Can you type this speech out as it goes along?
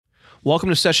Welcome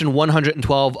to session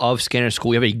 112 of Scanner School.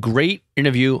 We have a great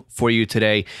interview for you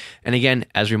today. And again,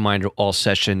 as a reminder, all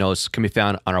session notes can be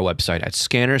found on our website at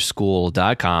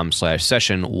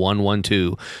scannerschool.com/session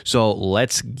 112. So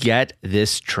let's get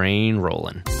this train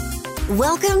rolling.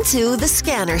 Welcome to the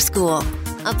Scanner School,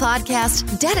 a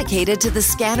podcast dedicated to the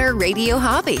scanner radio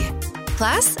hobby.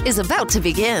 Class is about to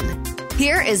begin.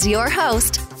 Here is your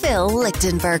host, Phil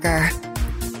Lichtenberger.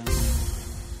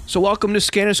 So welcome to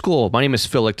Scanner School. My name is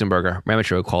Phil Lichtenberger. My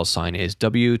amateur call sign is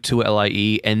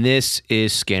W2LIE, and this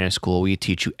is Scanner School. We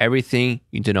teach you everything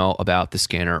you need to know about the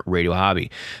scanner radio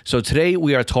hobby. So today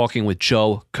we are talking with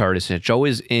Joe Curtis. And Joe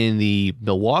is in the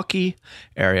Milwaukee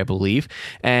area, I believe,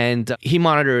 and he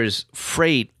monitors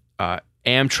freight,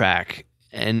 Amtrak,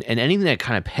 and anything that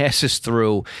kind of passes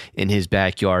through in his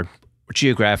backyard,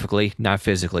 geographically, not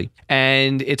physically.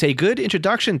 And it's a good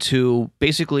introduction to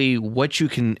basically what you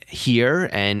can hear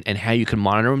and how you can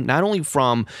monitor them, not only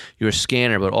from your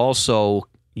scanner, but also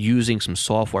using some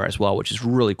software as well, which is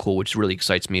really cool, which really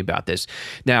excites me about this.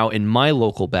 Now, in my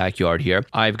local backyard here,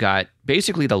 I've got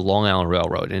basically the Long Island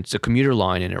Railroad, and it's a commuter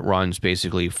line, and it runs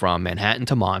basically from Manhattan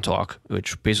to Montauk,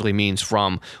 which basically means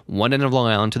from one end of Long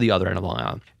Island to the other end of Long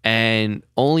Island. And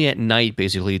only at night,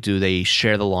 basically, do they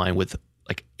share the line with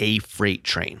like a freight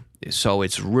train. So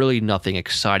it's really nothing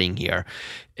exciting here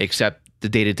except the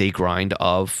day-to-day grind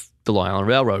of the Long Island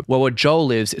Railroad. Well, where Joe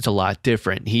lives, it's a lot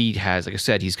different. He has, like I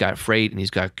said, he's got freight and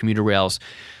he's got commuter rails.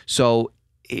 So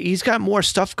he's got more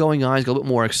stuff going on. He's got a bit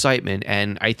more excitement.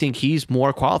 And I think he's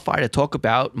more qualified to talk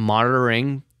about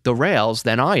monitoring the rails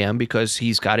than I am because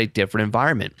he's got a different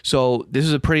environment. So this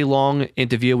is a pretty long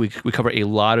interview. We cover a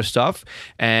lot of stuff,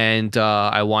 and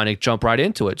I want to jump right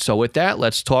into it. So with that,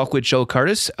 let's talk with Joe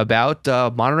Curtis about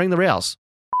monitoring the rails.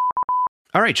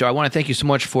 All right, Joe, I want to thank you so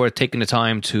much for taking the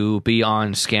time to be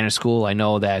on Scanner School. I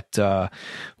know that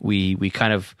we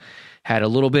kind of had a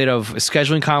little bit of a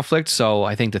scheduling conflict, so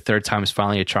I think the third time is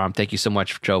finally a charm. Thank you so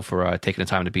much, Joe, for taking the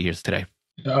time to be here today.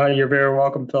 You're very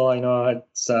welcome, Phil. I know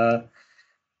it's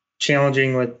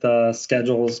challenging with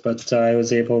schedules, but I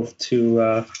was able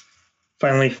to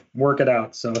finally work it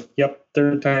out. So, yep,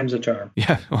 third time's a charm.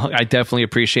 Yeah, well, I definitely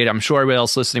appreciate it. I'm sure everybody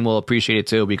else listening will appreciate it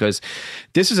too, because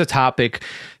this is a topic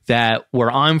that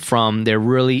where I'm from, there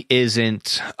really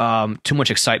isn't too much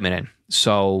excitement in.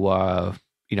 So,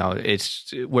 we're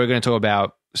going to talk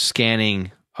about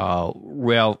scanning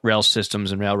rail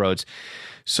systems and railroads.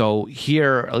 So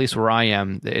here, at least where I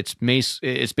am, it's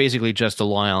basically just the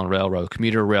Long Island Railroad,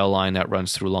 commuter rail line that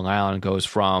runs through Long Island and goes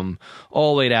from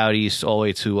all the way out east, all the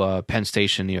way to Penn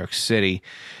Station, New York City.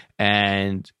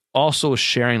 And also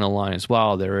sharing the line as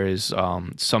well, there is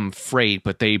some freight,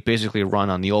 but they basically run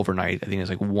on the overnight. I think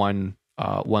there's like one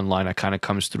line that kind of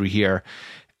comes through here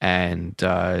and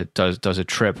does a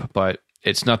trip, but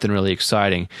it's nothing really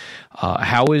exciting.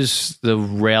 How is the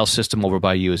rail system over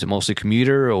by you? Is it mostly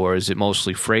commuter, or is it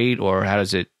mostly freight, or how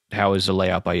is the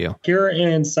layout by you? Here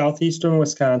in southeastern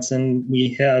Wisconsin,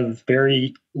 we have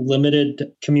very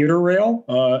limited commuter rail.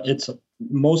 It's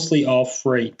mostly all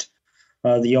freight.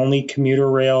 The only commuter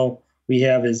rail we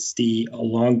have is the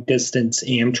long distance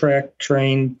Amtrak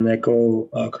train that go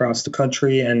across the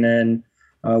country. And then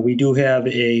we do have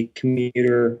a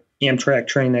commuter Amtrak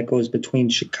train that goes between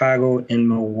Chicago and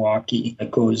Milwaukee.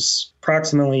 It goes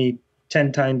approximately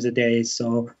 10 times a day.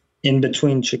 So in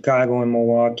between Chicago and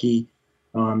Milwaukee,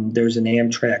 there's an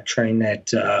Amtrak train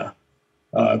that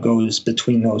goes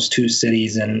between those two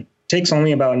cities and takes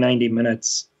only about 90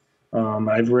 minutes.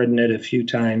 I've ridden it a few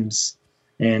times,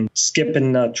 and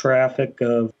skipping the traffic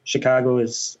of Chicago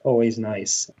is always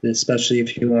nice, especially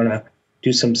if you want to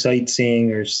do some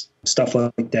sightseeing or stuff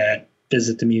like that,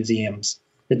 visit the museums.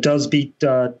 It does beat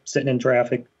sitting in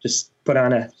traffic. Just put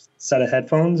on a set of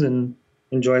headphones and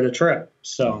enjoy the trip.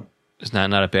 So it's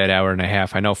not a bad hour and a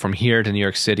half. I know from here to New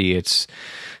York City, it's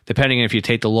depending if you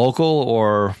take the local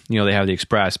or they have the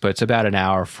express, but it's about an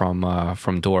hour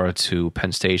from Dora to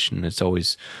Penn Station. It's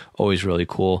always really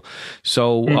cool.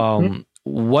 So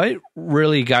what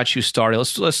really got you started?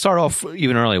 Let's start off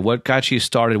even early. What got you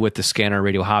started with the scanner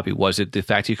radio hobby? Was it the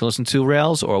fact you can listen to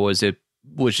rails, or was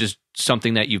just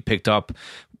something that you picked up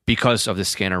because of the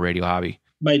scanner radio hobby?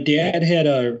 My dad had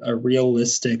a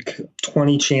realistic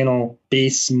 20-channel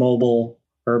base mobile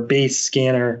or base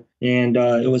scanner, and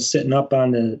it was sitting up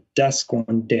on the desk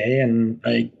one day, and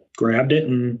I grabbed it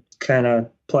and kind of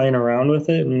playing around with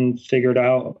it and figured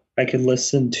out I could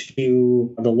listen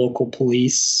to the local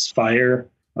police, fire.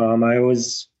 I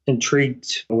was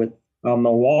intrigued with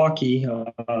Milwaukee.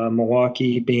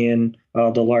 Milwaukee being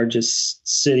the largest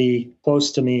city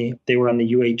close to me, they were on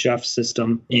the UHF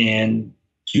system, and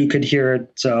you could hear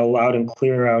it loud and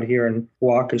clear out here in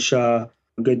Waukesha,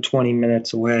 a good 20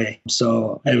 minutes away.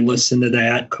 So I listened to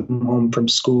that, come home from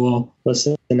school,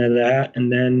 listen to that.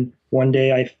 And then one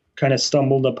day I kind of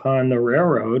stumbled upon the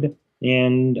railroad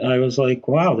and I was like,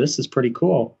 wow, this is pretty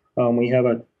cool. We have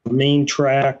a main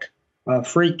track,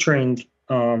 freight train,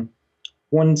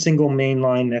 one single main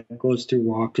line that goes through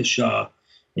Waukesha.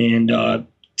 And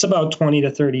it's about 20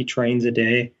 to 30 trains a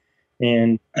day.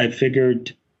 And I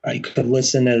figured I could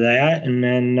listen to that. And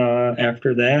then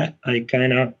after that, I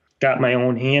kind of got my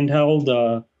own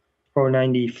handheld Pro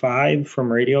 95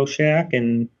 from Radio Shack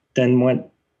and then went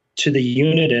to the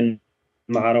Uniden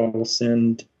models.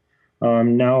 And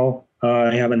now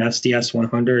I have an SDS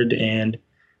 100 and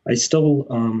I still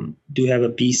do have a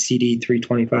BCD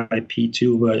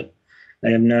 325P2, but I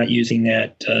am not using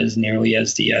that as nearly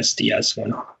as the SDS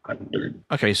 100.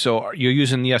 Okay, so you're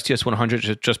using the SDS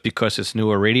 100 just because it's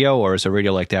newer radio, or is a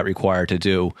radio like that required to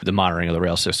do the monitoring of the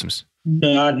rail systems?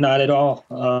 Not at all.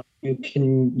 You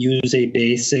can use a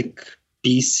basic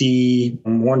BC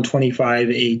 125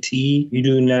 AT. You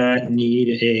do not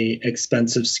need a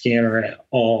expensive scanner at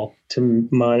all to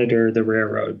monitor the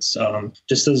railroads.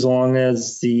 Just as long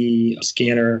as the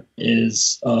scanner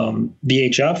is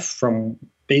VHF from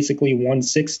basically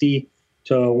 160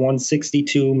 to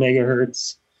 162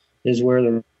 megahertz is where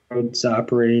the roads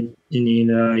operate in the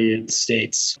United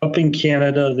States. Up in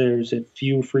Canada, there's a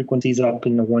few frequencies up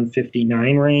in the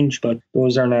 159 range, but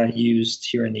those are not used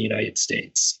here in the United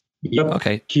States. Yep.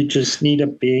 Okay. You just need a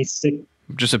basic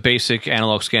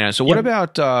analog scanner. So what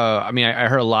about, I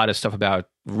heard a lot of stuff about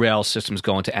rail systems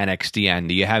going to NXDN.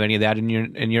 Do you have any of that in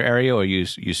your area, or you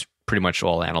use pretty much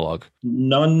all analog?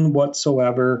 None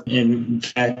whatsoever. In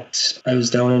fact, I was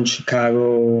down in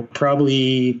Chicago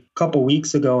probably a couple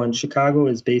weeks ago, and Chicago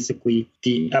is basically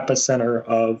the epicenter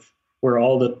of where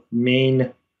all the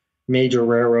major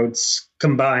railroads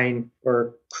combine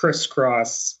or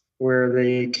crisscross, where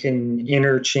they can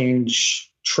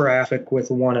interchange traffic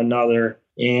with one another.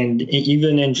 And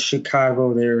even in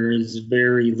Chicago, there is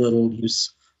very little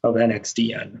use of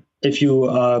NXDN. If you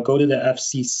go to the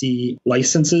FCC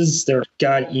licenses, they've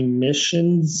got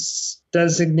emissions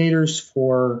designators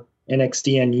for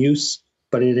NXDN use,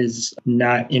 but it is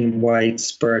not in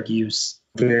widespread use.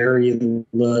 Very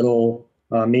little,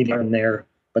 maybe in there,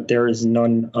 but there is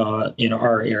none in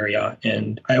our area.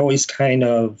 And I always kind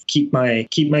of keep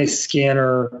my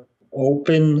scanner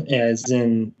open, as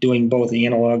in doing both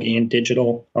analog and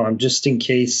digital, just in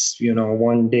case,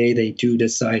 one day they do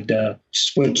decide to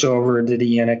switch over to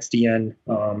the NXDN,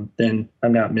 then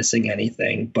I'm not missing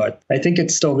anything. But I think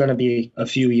it's still going to be a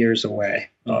few years away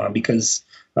because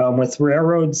with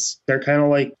railroads, they're kind of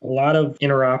like a lot of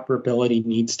interoperability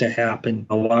needs to happen.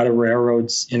 A lot of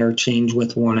railroads interchange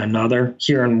with one another.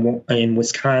 Here in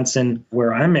Wisconsin,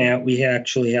 where I'm at, we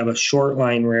actually have a short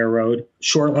line railroad.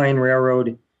 Short line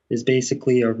railroad is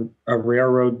basically a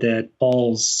railroad that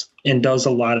hauls and does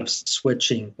a lot of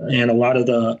switching. And a lot of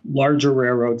the larger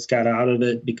railroads got out of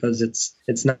it because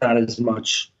it's not as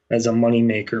much as a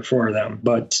moneymaker for them.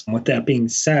 But with that being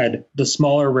said, the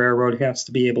smaller railroad has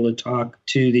to be able to talk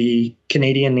to the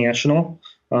Canadian National.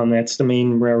 That's the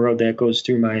main railroad that goes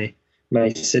through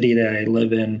my city that I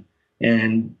live in.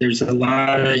 And there's a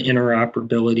lot of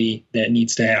interoperability that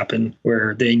needs to happen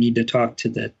where they need to talk to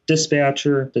the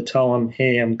dispatcher to tell them,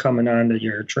 hey, I'm coming onto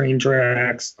your train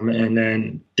tracks. And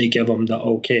then they give them the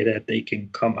okay that they can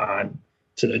come on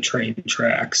to the train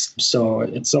tracks. So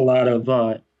it's a lot of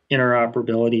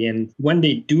interoperability. And when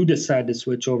they do decide to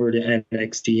switch over to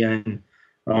NXDN,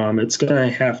 it's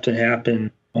going to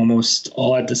happen almost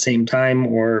all at the same time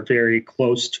or very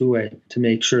close to it to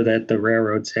make sure that the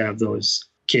railroads have those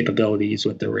capabilities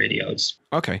with the radios.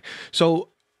 Okay. So,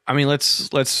 let's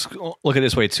look at it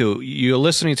this way too. You're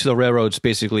listening to the railroads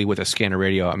basically with a scanner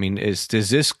radio. Does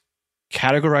this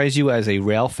categorize you as a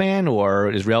rail fan, or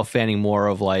is rail fanning more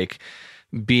of like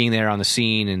being there on the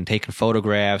scene and taking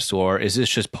photographs, or is this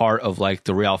just part of like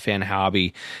the rail fan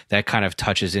hobby that kind of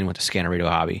touches in with the scanner radio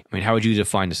hobby? How would you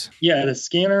define this? Yeah,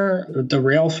 the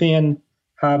rail fan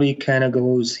hobby kind of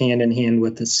goes hand in hand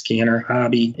with the scanner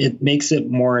hobby. It makes it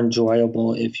more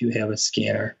enjoyable if you have a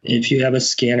scanner. If you have a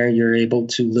scanner, you're able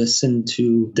to listen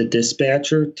to the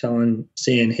dispatcher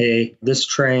saying, hey, this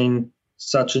train,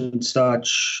 such and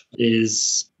such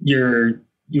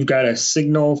you've got a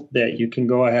signal that you can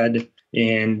go ahead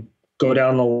and go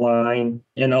down the line.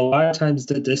 And a lot of times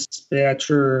the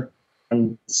dispatcher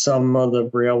on some of the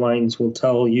rail lines will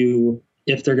tell you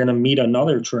if they're going to meet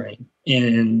another train.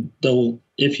 And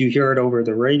if you hear it over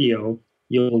the radio,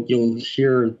 you'll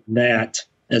hear that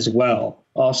as well.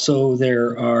 Also,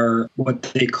 there are what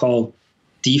they call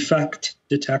defect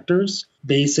detectors.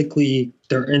 Basically,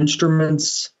 they're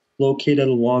instruments located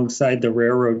alongside the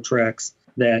railroad tracks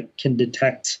that can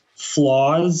detect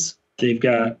flaws. They've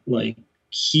got like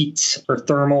heat or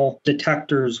thermal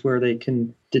detectors where they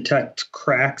can detect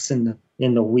cracks in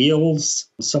the wheels.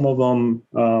 Some of them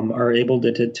are able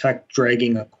to detect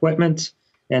dragging equipment,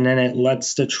 and then it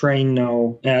lets the train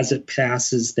know as it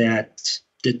passes that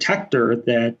detector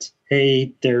that,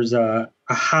 hey, there's a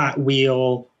hot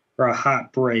wheel or a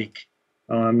hot brake.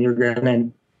 You're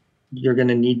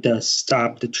gonna need to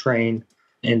stop the train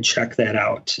and check that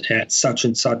out at such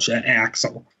and such an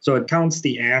axle. So it counts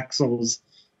the axles,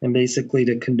 and basically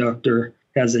the conductor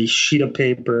has a sheet of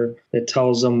paper that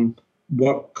tells them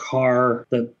what car,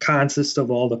 the consist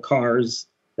of all the cars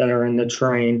that are in the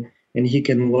train, and he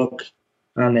can look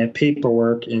on that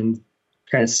paperwork and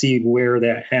kind of see where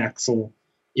that axle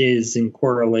is in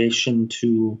correlation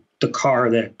to the car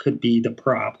that could be the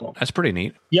problem. That's pretty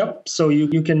neat. Yep. So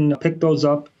you can pick those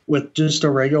up with just a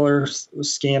regular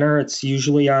scanner. It's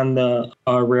usually on the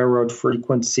railroad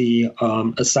frequency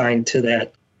assigned to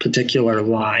that particular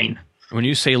line. When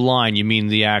you say line, you mean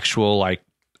the actual like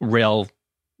rail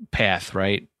path,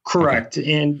 right? Correct.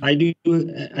 Okay. And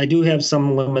I do have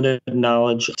some limited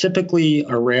knowledge. Typically,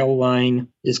 a rail line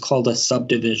is called a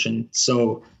subdivision.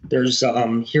 So there's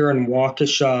here in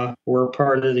Waukesha, we're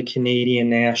part of the Canadian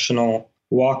National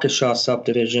Waukesha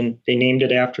subdivision. They named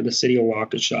it after the city of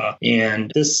Waukesha.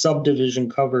 And this subdivision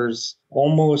covers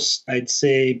almost, I'd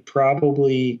say,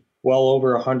 probably well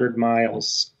over 100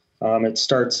 miles. It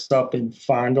starts up in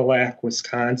Fond du Lac,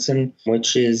 Wisconsin,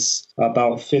 which is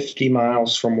about 50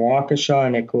 miles from Waukesha,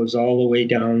 and it goes all the way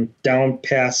down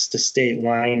past the state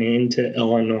line into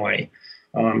Illinois.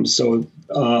 So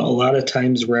a lot of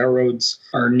times railroads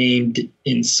are named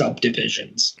in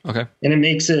subdivisions. Okay. And it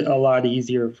makes it a lot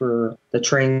easier for the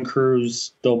train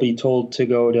crews. They'll be told to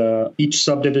go to each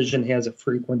subdivision has a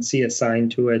frequency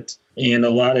assigned to it. And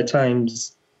a lot of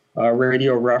times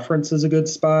radio reference is a good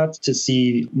spot to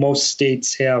see. Most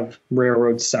states have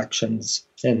railroad sections,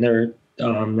 and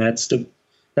that's the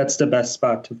best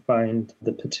spot to find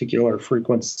the particular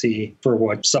frequency for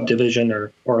what subdivision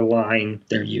or line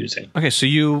they're using. Okay, so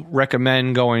you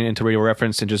recommend going into radio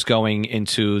reference and just going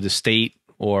into the state,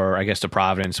 or I guess the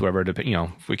province, wherever,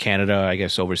 for Canada, I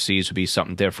guess overseas would be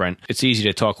something different. It's easy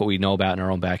to talk what we know about in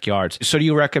our own backyards. So do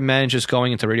you recommend just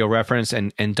going into radio reference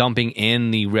and dumping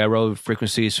in the railroad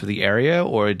frequencies for the area,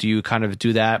 or do you kind of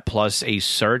do that plus a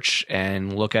search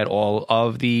and look at all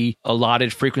of the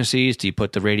allotted frequencies? Do you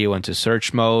put the radio into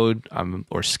search mode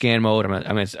or scan mode?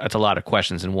 I mean, it's a lot of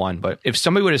questions in one. But if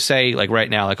somebody were to say, like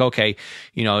right now, like, okay,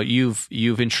 you've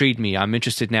intrigued me. I'm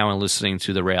interested now in listening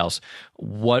to the rails.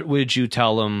 What would you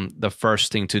tell them the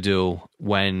first thing to do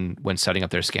when setting up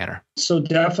their scanner? So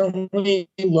definitely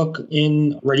look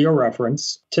in radio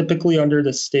reference, typically under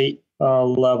the state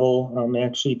level. I'm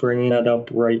actually bringing that up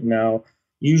right now.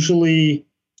 Usually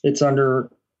it's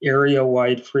under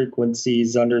area-wide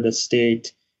frequencies under the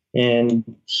state. And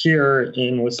here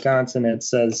in Wisconsin, it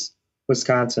says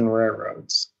Wisconsin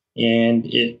Railroads. And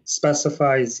it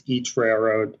specifies each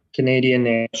railroad: Canadian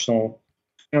National,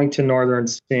 Burlington Northern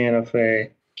Santa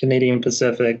Fe, Canadian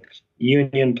Pacific,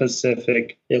 Union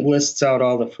Pacific. It lists out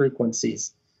all the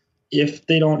frequencies. If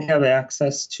they don't have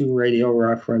access to radio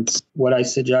reference, what I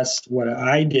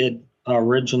did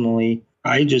originally,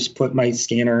 I just put my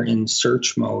scanner in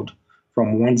search mode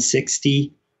from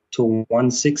 160 to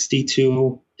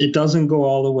 162. It doesn't go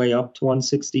all the way up to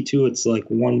 162. It's like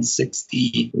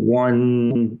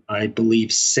 161, I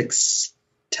believe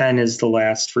 610 is the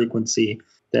last frequency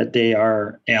that they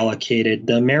are allocated.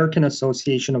 The American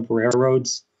Association of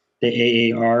Railroads,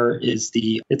 the AAR,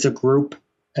 it's a group,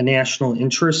 a national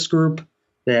interest group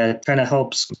that kind of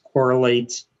helps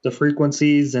correlate the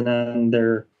frequencies, and then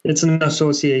it's an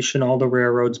association. All the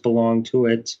railroads belong to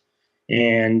it,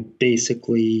 and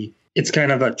basically it's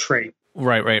kind of a trade.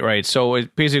 Right. So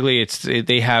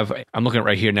they have, I'm looking at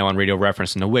right here now on radio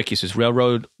reference in the wiki. It says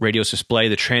railroad radios display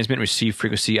the transmit and receive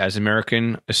frequency as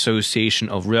American Association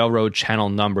of Railroad channel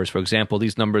numbers. For example,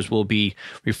 these numbers will be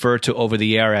referred to over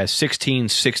the air as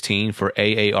 1616 for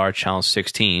AAR channel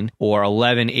 16 or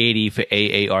 1180 for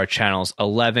AAR channels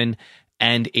 11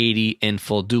 and 80 in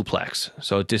full duplex.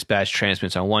 So dispatch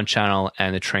transmits on one channel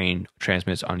and the train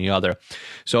transmits on the other.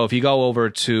 So if you go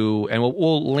over to, and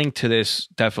we'll link to this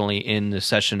definitely in the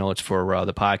session notes for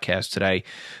the podcast today,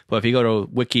 but if you go to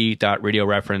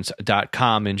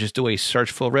wiki.radioreference.com and just do a search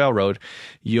for railroad,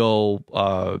 you'll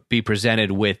be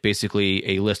presented with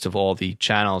basically a list of all the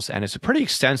channels, and it's a pretty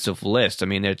extensive list. I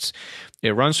mean,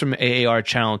 It runs from AAR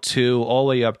channel 2 all the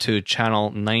way up to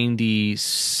channel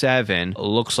 97. It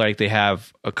looks like they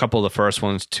have a couple of the first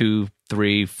ones, 2,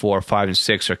 3, 4, 5, and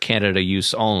 6 are Canada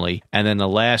use only. And then the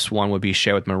last one would be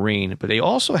shared with Marine. But they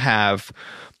also have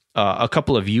a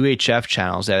couple of UHF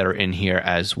channels that are in here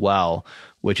as well,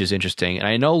 which is interesting. And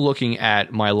I know looking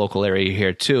at my local area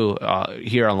here too,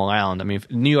 here on Long Island, I mean,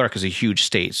 New York is a huge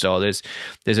state, so there's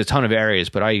a ton of areas,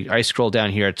 but I scroll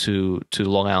down here to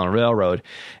Long Island Railroad,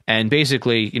 and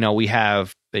basically, we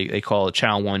have, they call it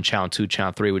channel 1, channel 2,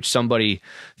 channel 3, which somebody,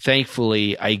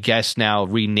 thankfully, I guess now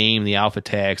renamed the alpha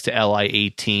tags to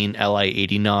LI-18,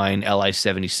 LI-89,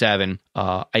 LI-77.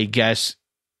 I guess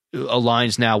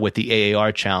aligns now with the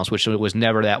AAR channels, which was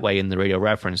never that way in the radio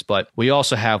reference. But we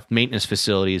also have maintenance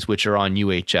facilities, which are on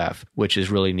UHF, which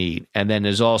is really neat. And then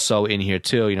there's also in here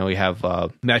too, we have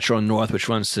Metro North, which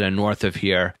runs to the north of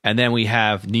here. And then we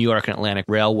have New York and Atlantic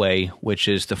Railway, which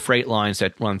is the freight lines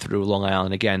that run through Long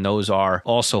Island. Again, those are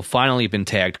also finally been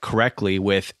tagged correctly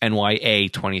with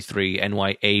NYA 23,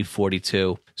 NYA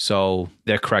 42. So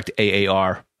they're correct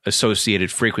AAR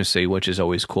associated frequency, which is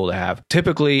always cool to have.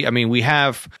 Typically, I mean, we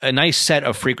have a nice set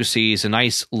of frequencies, a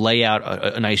nice layout,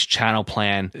 a nice channel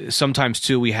plan. Sometimes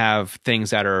too, we have things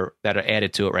that are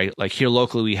added to it, right? Like here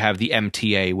locally, we have the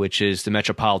MTA, which is the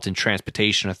Metropolitan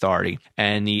Transportation Authority,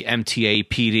 and the MTA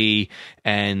PD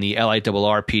and the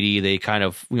LIRR PD. They kind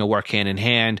of work hand in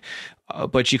hand.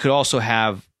 But you could also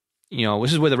have,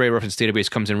 this is where the radio reference database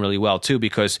comes in really well too,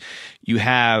 because you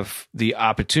have the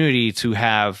opportunity to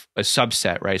have a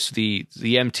subset, right? So the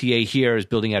MTA here is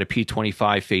building out a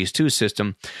P25 phase 2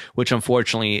 system, which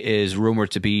unfortunately is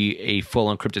rumored to be a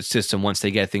full encrypted system once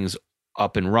they get things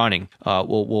up and running.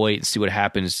 We'll wait and see what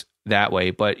happens that way.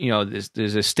 But,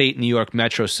 there's a state New York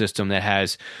metro system that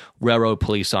has railroad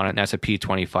police on it, and that's a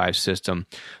P25 system.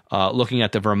 Looking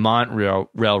at the Vermont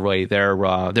Railway, they're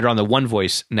on the One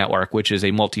Voice network, which is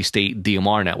a multi-state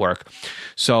DMR network.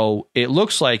 So it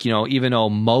looks like, even though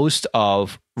most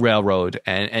of railroad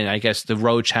and I guess the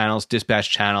road channels,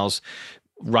 dispatch channels,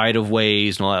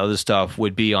 right-of-ways and all that other stuff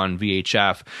would be on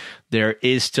VHF, there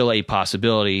is still a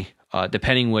possibility,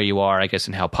 depending where you are, I guess,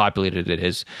 and how populated it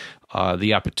is,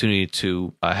 the opportunity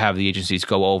to have the agencies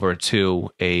go over to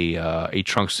a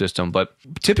trunk system. But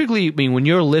typically, I mean, when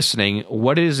you're listening,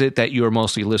 what is it that you're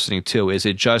mostly listening to? Is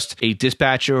it just a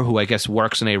dispatcher who I guess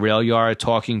works in a rail yard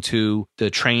talking to the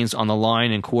trains on the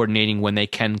line and coordinating when they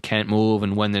can't move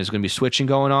and when there's going to be switching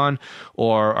going on?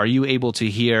 Or are you able to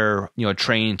hear,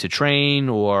 train to train,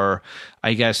 or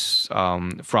I guess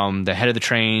from the head of the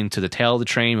train to the tail of the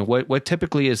train? What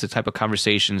typically is the type of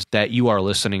conversations that you are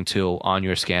listening to on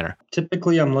your scanner?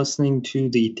 Typically, I'm listening to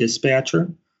the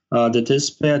dispatcher. The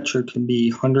dispatcher can be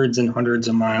hundreds and hundreds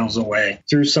of miles away.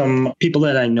 Through some people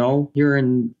that I know here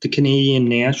in the Canadian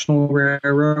National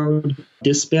Railroad,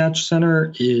 Dispatch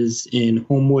Center is in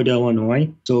Homewood,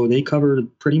 Illinois. So they cover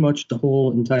pretty much the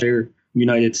whole entire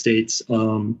United States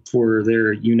for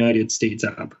their United States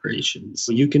operations.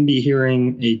 So you can be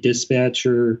hearing a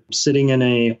dispatcher sitting in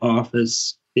a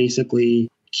office, basically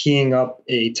keying up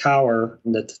a tower.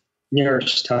 The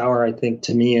nearest tower, I think,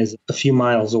 to me is a few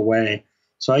miles away.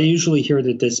 So I usually hear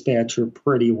the dispatcher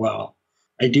pretty well.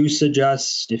 I do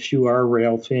suggest, if you are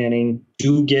rail fanning,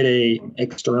 do get a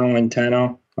external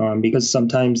antenna because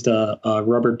sometimes the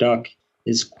rubber duck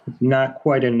is not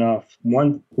quite enough.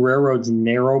 One, railroad's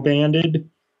narrow banded.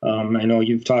 I know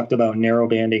you've talked about narrow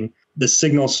banding. The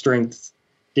signal strength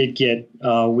did get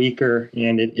weaker,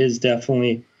 and it is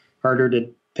definitely harder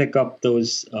to pick up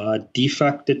those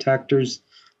defect detectors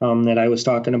that I was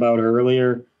talking about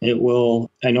earlier. It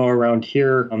will, I know around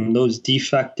here, those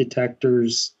defect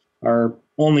detectors are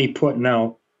only putting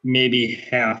out maybe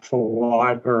half a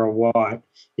watt or a watt.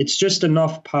 It's just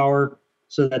enough power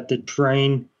so that the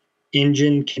train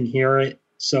engine can hear it.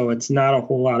 So it's not a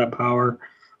whole lot of power.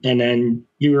 And then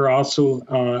you're also,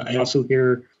 I also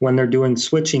hear when they're doing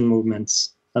switching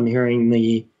movements, I'm hearing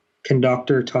the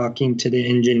conductor talking to the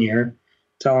engineer,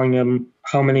 telling him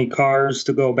how many cars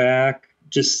to go back,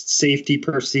 just safety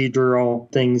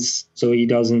procedural things so he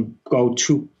doesn't go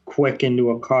too quick into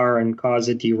a car and cause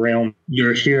a derailment.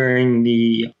 You're hearing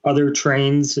the other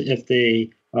trains, if they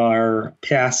are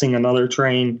passing another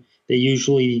train, they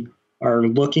usually are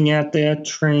looking at that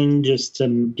train just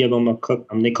to give them a quick,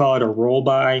 they call it a roll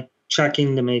by,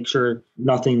 checking to make sure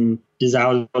nothing is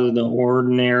out of the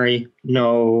ordinary,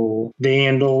 no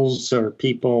vandals or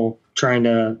people trying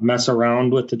to mess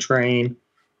around with the train.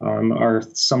 Are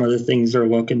some of the things they're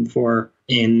looking for.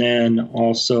 And then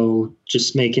also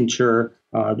just making sure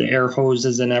the air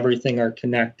hoses and everything are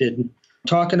connected.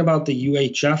 Talking about the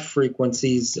UHF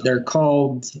frequencies, they're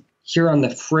called, here on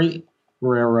the freight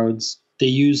railroads, they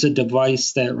use a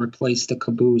device that replaced the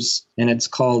caboose, and it's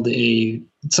a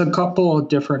couple of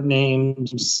different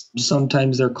names.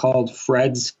 Sometimes they're called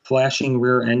Fred's flashing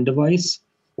rear end device,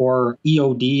 or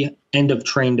EOD, end of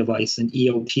train device, and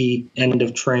EOT, end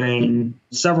of train,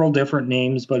 several different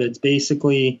names, but it's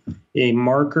basically a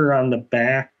marker on the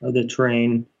back of the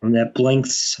train that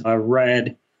blinks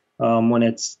red when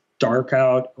it's dark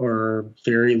out or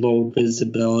very low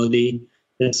visibility.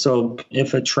 And so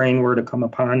if a train were to come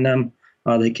upon them,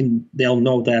 they'll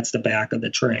know that's the back of the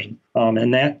train.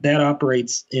 And that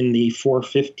operates in the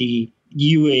 450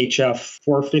 UHF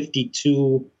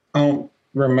 452. I don't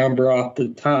remember off the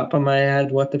top of my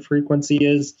head what the frequency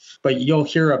is, but you'll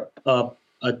hear a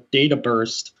data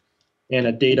burst and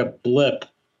a data blip.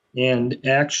 And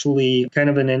actually,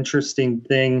 kind of an interesting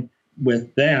thing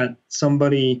with that,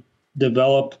 somebody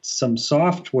developed some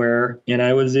software, and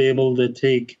I was able to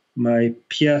take my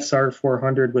PSR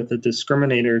 400 with a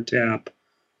discriminator tap,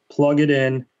 plug it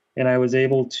in, and I was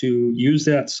able to use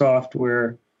that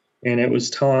software, and it was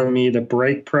telling me the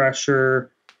brake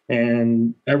pressure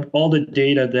and all the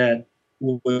data that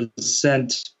was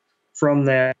sent from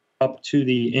that up to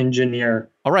the engineer.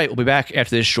 All right, we'll be back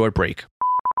after this short break.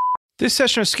 This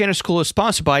session of Scanner School is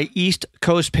sponsored by East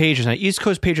Coast Pagers. Now, East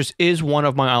Coast Pagers is one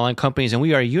of my online companies, and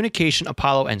we are a Unication,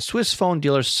 Apollo, and Swiss phone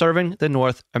dealers serving the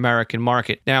North American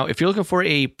market. Now, if you're looking for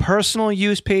a personal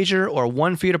use pager or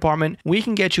one for your department, we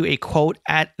can get you a quote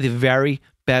at the very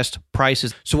best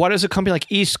prices. So why does a company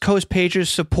like East Coast Pagers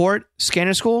support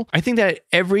Scanner School? I think that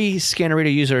every scanner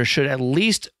radio user should at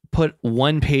least put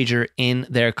one pager in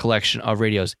their collection of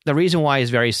radios. The reason why is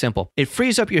very simple. It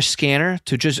frees up your scanner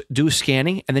to just do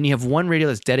scanning, and then you have one radio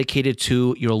that's dedicated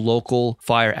to your local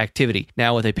fire activity.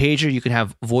 Now, with a pager, you can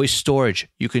have voice storage.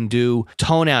 You can do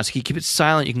tone outs. You can keep it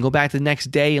silent. You can go back the next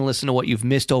day and listen to what you've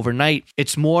missed overnight.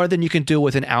 It's more than you can do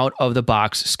with an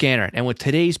out-of-the-box scanner. And with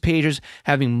today's pagers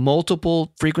having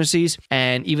multiple frequencies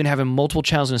and even having multiple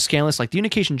channels in a scan list, like the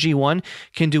Unication G1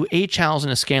 can do 8 channels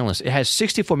in a scan list. It has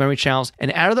 64 memory channels,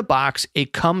 and out of the box,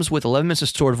 it comes with 11 minutes of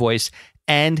stored voice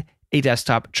and a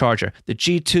desktop charger. The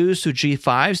G2s to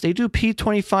G5s, they do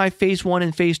P25 phase 1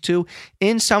 and phase 2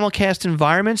 in simulcast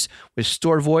environments with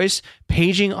stored voice,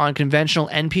 paging on conventional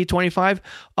NP25.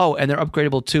 Oh, and they're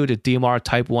upgradable too to DMR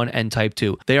Type 1 and Type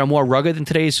 2. They are more rugged than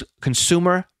today's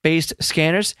consumer-based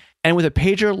scanners. And with a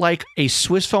pager like a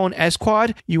Swiss phone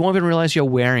S-Quad, you won't even realize you're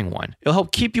wearing one. It'll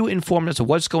help keep you informed as to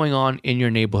what's going on in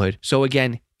your neighborhood. So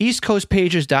again,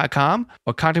 eastcoastpagers.com,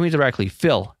 or contact me directly,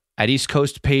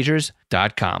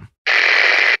 phil@eastcoastpagers.com.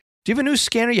 Do you have a new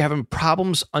scanner? You're having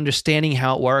problems understanding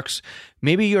how it works?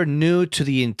 Maybe you're new to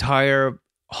the entire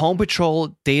Home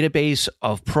Patrol database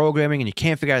of programming and you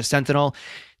can't figure out Sentinel.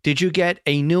 Did you get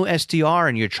a new SDR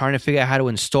and you're trying to figure out how to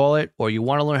install it? Or you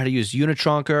want to learn how to use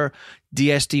Unitrunker,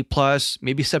 DSD Plus,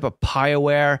 maybe set up a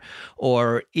PieAware,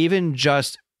 or even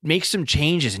just make some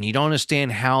changes and you don't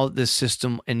understand how the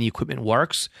system and the equipment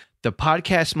works? The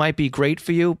podcast might be great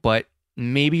for you, but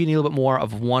maybe you need a little bit more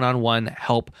of one-on-one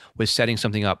help with setting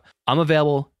something up. I'm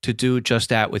available to do just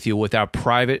that with you with our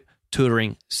private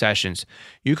tutoring sessions.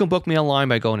 You can book me online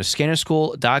by going to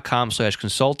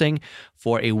scannerschool.com/consulting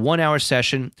for a 1-hour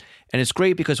session. And it's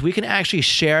great because we can actually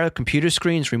share computer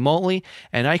screens remotely,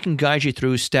 and I can guide you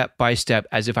through step by step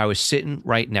as if I was sitting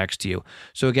right next to you.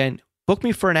 So again, book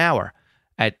me for an hour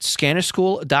at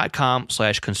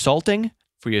scannerschool.com/consulting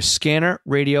for your scanner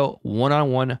radio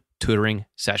one-on-one tutoring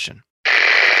session.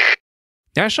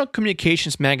 National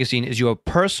Communications Magazine is your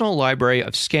personal library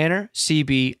of scanner,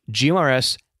 CB,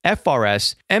 GMRS,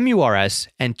 FRS, MURS,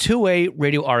 and two-way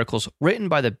radio articles written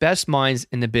by the best minds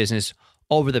in the business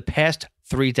over the past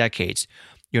 3 decades.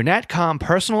 Your NatCom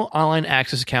personal online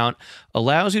access account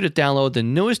allows you to download the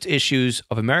newest issues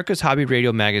of America's Hobby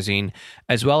Radio magazine,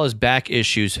 as well as back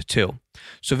issues too.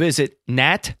 So visit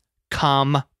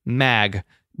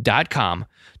natcommag.com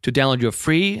to download your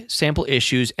free sample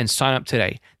issues and sign up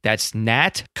today. That's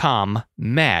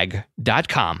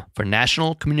natcommag.com for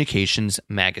National Communications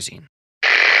Magazine.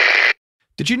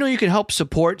 Did you know you can help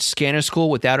support Scanner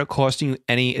School without it costing you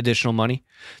any additional money?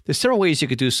 There's several ways you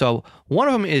could do so. One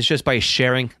of them is just by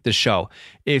sharing the show.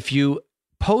 If you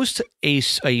post a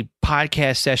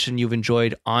podcast session you've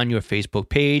enjoyed on your Facebook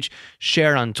page,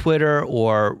 share it on Twitter,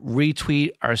 or retweet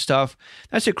our stuff,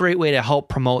 that's a great way to help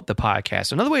promote the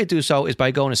podcast. Another way to do so is by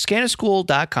going to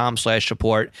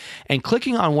scannerschool.com/support and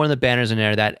clicking on one of the banners in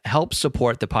there that helps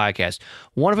support the podcast.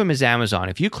 One of them is Amazon.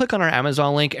 If you click on our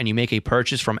Amazon link and you make a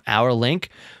purchase from our link,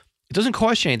 it doesn't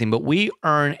cost you anything, but we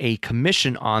earn a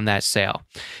commission on that sale.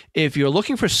 If you're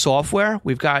looking for software,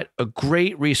 we've got a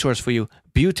great resource for you,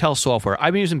 Butel software.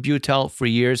 I've been using Butel for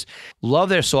years. Love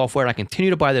their software, and I continue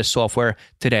to buy their software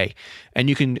today. And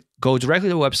you can go directly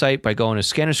to the website by going to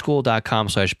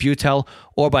scannerschool.com/Butel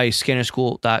or by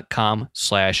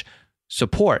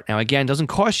scannerschool.com/support. Now, again, it doesn't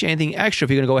cost you anything extra if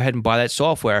you're going to go ahead and buy that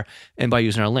software and by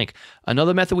using our link.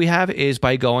 Another method we have is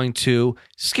by going to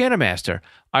ScannerMaster.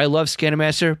 I love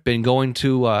ScannerMaster. They've been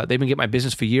getting my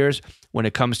business for years when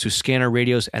it comes to scanner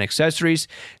radios and accessories.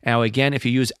 Now, again, if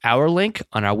you use our link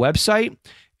on our website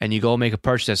and you go make a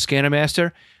purchase at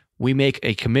ScannerMaster, we make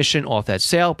a commission off that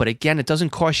sale. But again, it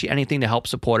doesn't cost you anything to help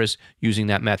support us using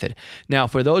that method. Now,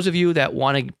 for those of you that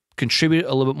want to contribute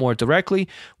a little bit more directly,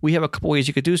 we have a couple ways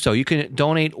you could do so. You can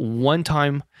donate one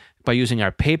time by using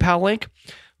our PayPal link,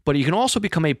 but you can also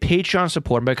become a Patreon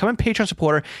supporter. By becoming a Patreon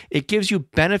supporter, it gives you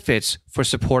benefits for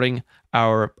supporting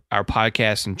our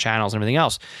podcasts and channels and everything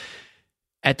else.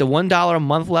 At the $1 a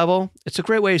month level, it's a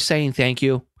great way of saying thank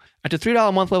you. At the $3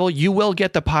 a month level, you will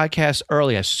get the podcast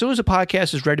early. As soon as the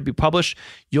podcast is ready to be published,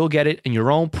 you'll get it in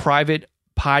your own private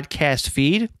podcast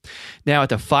feed. Now, at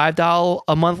the $5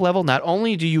 a month level, not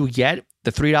only do you get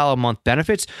the $3 a month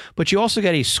benefits, but you also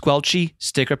get a Squelchy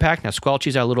sticker pack. Now, Squelchy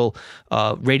is our little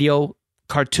radio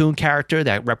cartoon character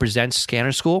that represents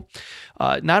Scanner School.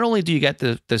 Not only do you get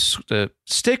the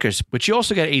stickers, but you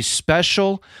also get a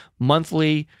special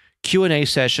monthly Q&A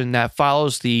session that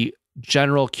follows the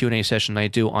general Q&A session I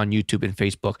do on YouTube and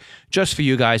Facebook just for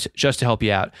you guys, just to help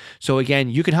you out. So again,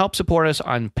 you can help support us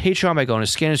on Patreon by going to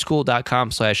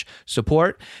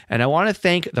scannerschool.com/support. And I want to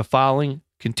thank the following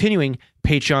continuing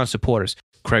Patreon supporters: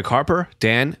 Craig Harper,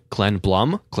 Dan, Glenn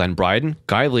Blum, Glenn Bryden,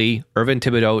 Guy Lee, Irvin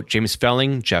Thibodeau, James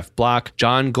Felling, Jeff Block,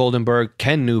 John Goldenberg,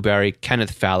 Ken Newberry,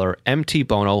 Kenneth Fowler, M.T.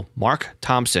 Bono, Mark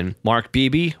Thompson, Mark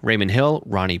Beebe, Raymond Hill,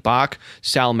 Ronnie Bach,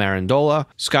 Sal Marandola,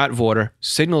 Scott Vorder,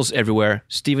 Signals Everywhere,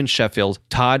 Stephen Sheffield,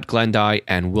 Todd Glendy,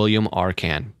 and William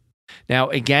Arcan. Now,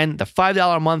 again, the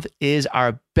 $5 a month is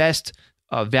our best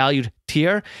valued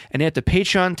tier, and if the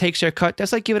Patreon takes their cut,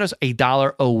 that's like giving us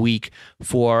 $1 a week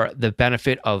for the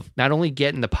benefit of not only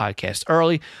getting the podcast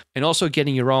early and also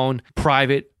getting your own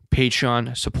private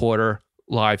Patreon supporter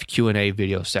live Q&A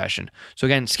video session. So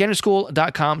again,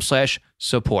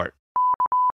 scannerschool.com/support.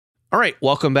 All right,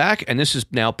 welcome back. And this is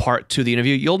now part 2 of the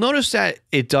interview. You'll notice that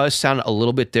it does sound a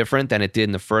little bit different than it did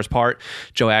in the first part.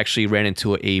 Joe actually ran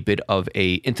into a bit of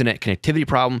a internet connectivity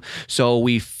problem. So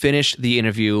we finished the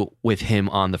interview with him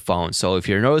on the phone. So if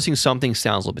you're noticing something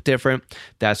sounds a little bit different,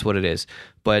 that's what it is.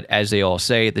 But as they all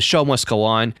say, the show must go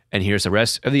on. And here's the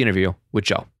rest of the interview with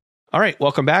Joe. All right,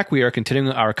 welcome back. We are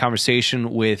continuing our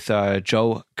conversation with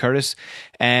Joe Curtis.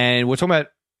 And we're talking about,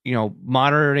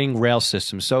 monitoring rail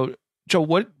systems. So Joe,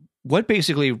 what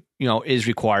basically, is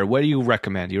required? What do you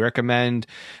recommend? Do you recommend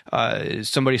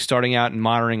somebody starting out and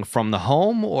monitoring from the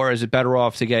home, or is it better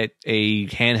off to get a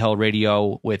handheld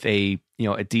radio with a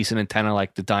decent antenna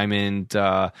like the Diamond,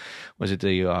 was it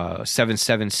the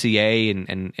 77CA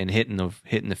and hitting the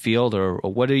field, or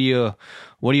what do you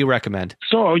recommend?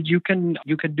 So you can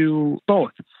do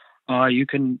both. You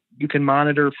can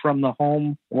monitor from the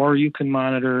home, or you can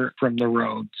monitor from the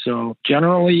road. So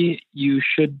generally, you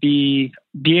should be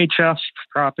VHF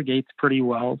propagates pretty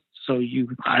well. So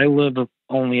I live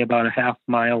only about a half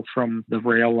mile from the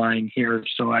rail line here,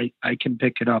 so I can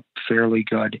pick it up fairly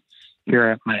good here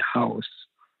at my house.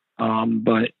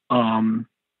 But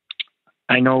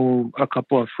I know a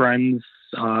couple of friends.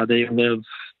 They live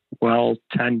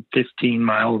 10, 15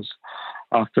 miles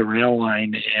off the rail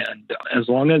line, and as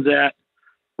long as that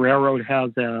railroad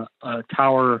has a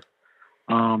tower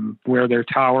where their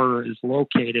tower is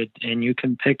located and you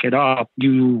can pick it up,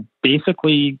 you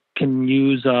basically can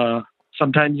use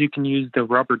sometimes you can use the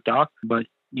rubber duck, but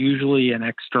usually an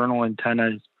external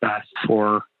antenna is best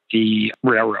for the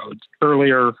railroads.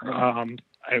 Earlier I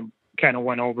kind of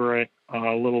went over it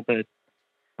a little bit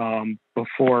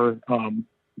before.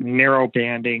 Narrow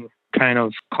banding kind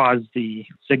of caused the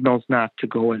signals not to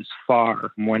go as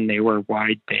far when they were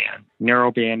wideband.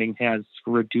 Narrow banding has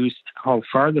reduced how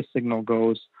far the signal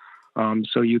goes.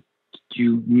 So you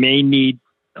may need,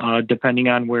 depending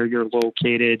on where you're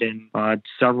located and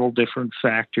several different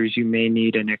factors, you may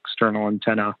need an external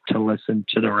antenna to listen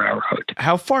to the railroad.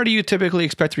 How far do you typically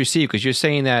expect to receive? Because you're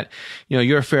saying that,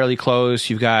 you're fairly close.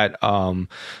 You've got,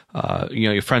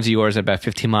 your friends of yours are about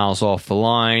 15 miles off the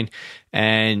line.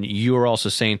 And you were also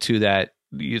saying, too, that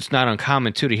it's not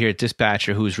uncommon, too, to hear a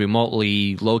dispatcher who's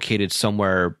remotely located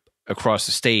somewhere across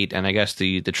the state. And I guess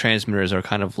the transmitters are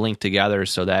kind of linked together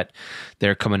so that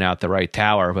they're coming out the right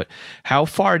tower. But how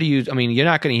far do you, you're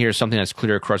not going to hear something that's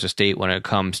clear across the state when it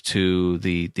comes to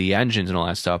the engines and all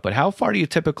that stuff. But how far do you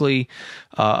typically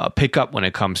pick up when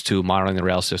it comes to monitoring the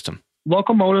rail system?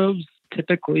 Locomotives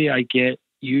typically I get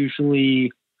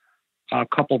usually a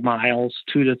couple miles,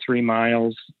 2 to 3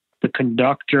 miles. The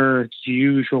conductor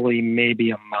usually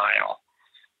maybe a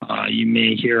mile. You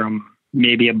may hear them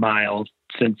maybe a mile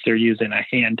since they're using a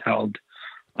handheld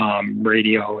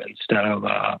radio instead of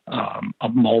a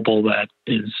mobile that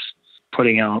is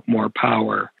putting out more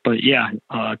power. But yeah,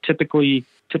 typically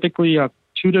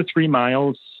 2 to 3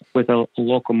 miles with a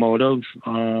locomotive,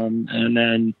 and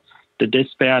then the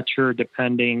dispatcher,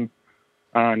 depending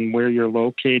on where you're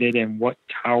located and what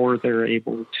tower they're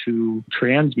able to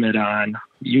transmit on,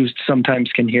 you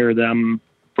sometimes can hear them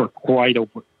for quite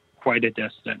a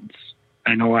distance.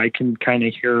 I know I can kind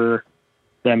of hear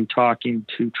them talking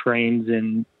to trains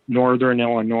in northern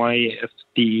Illinois if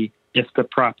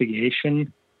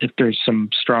there's some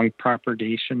strong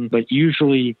propagation, but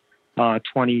usually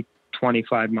 20,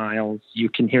 25 miles, you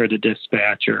can hear the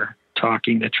dispatcher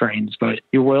talking to trains, but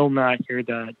you will not hear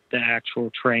the actual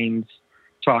trains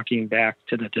talking back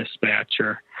to the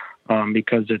dispatcher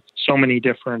because it's so many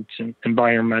different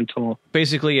environmental.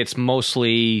 Basically, it's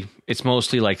mostly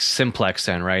like simplex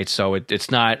then, right? So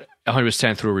it's not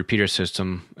 100% through a repeater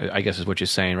system, I guess is what you're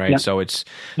saying, right? Yep. So it's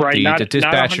right, the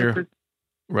dispatcher,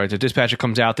 right? The dispatcher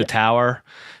comes out the tower,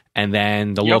 and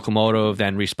then the locomotive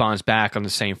then responds back on the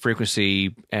same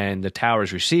frequency, and the tower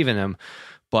is receiving them,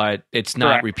 but it's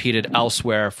not repeated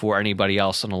elsewhere for anybody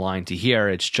else on the line to hear.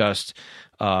 It's just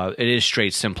it is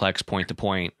straight simplex point to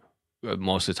point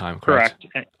most of the time, correct?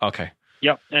 Okay.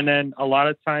 Yep. And then a lot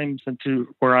of times, since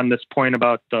we're on this point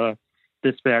about the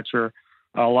dispatcher,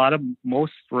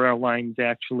 most rail lines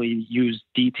actually use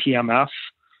DTMF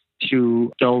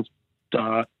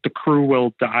the crew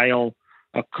will dial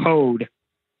a code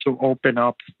to open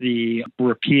up the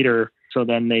repeater so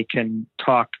then they can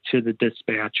talk to the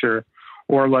dispatcher.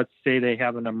 Or let's say they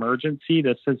have an emergency.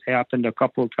 This has happened a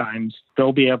couple of times.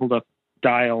 They'll be able to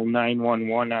dial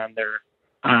 911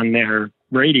 on their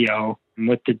radio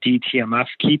with the DTMF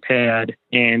keypad,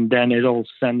 and then it'll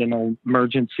send an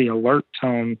emergency alert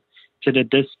tone to the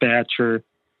dispatcher,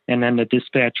 and then the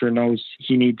dispatcher knows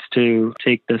he needs to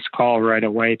take this call right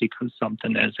away because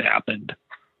something has happened,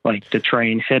 like the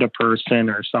train hit a person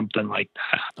or something like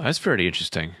that. That's pretty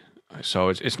interesting. So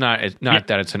it's not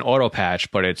that it's an auto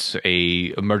patch, but it's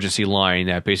a emergency line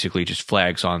that basically just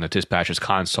flags on the dispatcher's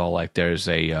console like there's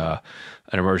an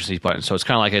emergency button. So it's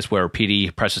kind of like it's where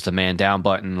PD presses the man down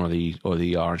button or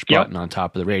the orange button on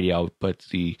top of the radio, but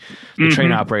the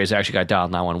train operators actually got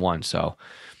dialed 911. So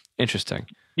interesting.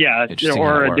 Yeah,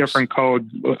 or a different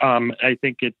code. I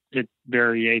think it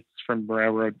varies from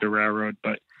railroad to railroad,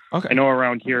 but okay. I know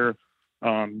around here,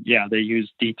 they use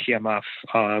DTMF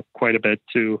quite a bit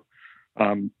to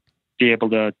be able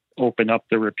to open up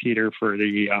the repeater for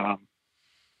the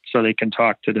so they can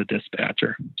talk to the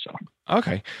dispatcher. So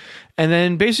okay, and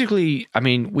then basically, I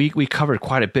mean, we covered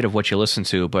quite a bit of what you listen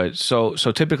to, but so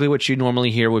typically, what you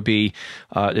normally hear would be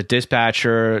the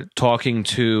dispatcher talking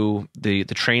to the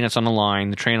train that's on the line,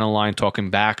 the train on the line talking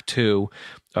back to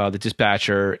the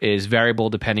dispatcher is variable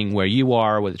depending where you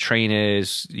are, where the train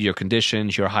is, your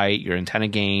conditions, your height, your antenna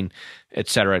gain, et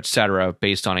cetera,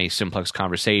 based on a simplex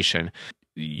conversation.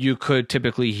 You could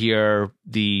typically hear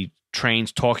the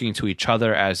trains talking to each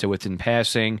other as they're within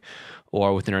passing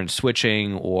or within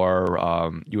switching,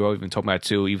 or you were even talking about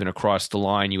too, even across the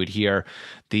line, you would hear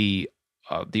the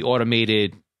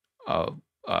automated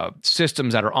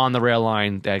systems that are on the rail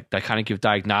line that kind of give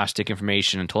diagnostic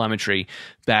information and telemetry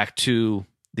back to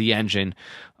the engine.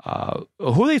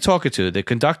 Who are they talking to, the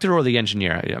conductor or the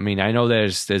engineer? I mean, I know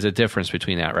there's a difference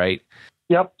between that, right?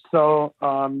 Yep. So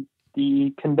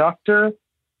the conductor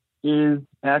is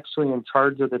actually in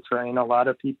charge of the train. A lot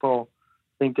of people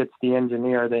think it's the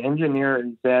engineer. The engineer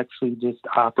is actually just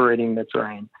operating the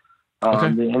train.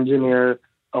 Okay. The engineer,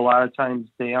 a lot of times,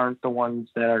 they aren't the ones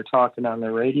that are talking on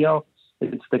the radio.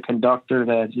 It's the conductor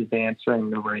that is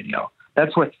answering the radio.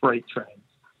 That's with freight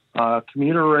trains.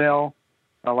 Commuter rail,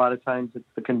 a lot of times it's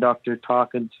the conductor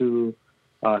talking to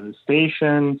the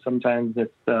station. Sometimes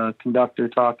it's the conductor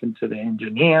talking to the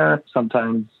engineer.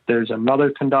 Sometimes there's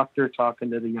another conductor talking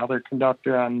to the other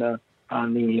conductor on the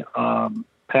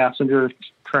passenger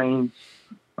trains.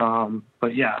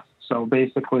 But yeah, so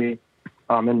basically,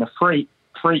 in the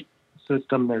freight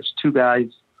system, there's two guys,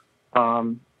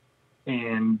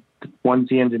 and one's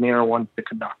the engineer, one's the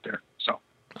conductor. So.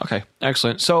 Okay,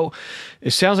 excellent. So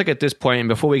it sounds like at this point, and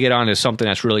before we get on to something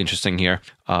that's really interesting here,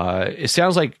 It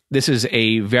sounds like this is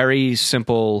a very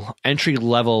simple entry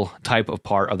level type of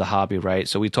part of the hobby, right?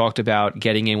 So we talked about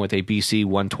getting in with a BC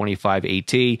 125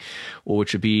 AT,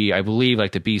 which would be, I believe,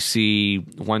 like the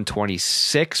BC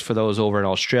 126 for those over in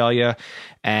Australia.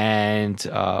 And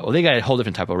they got a whole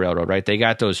different type of railroad, right? They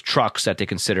got those trucks that they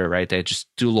consider, right? They just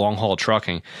do long haul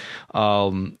trucking.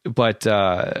 But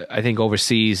I think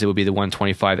overseas it would be the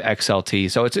 125 XLT.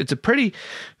 So it's a very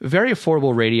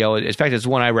affordable radio. In fact, it's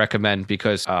one I recommend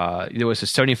because there was a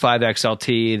 75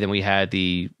 XLT, then we had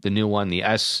the new one, the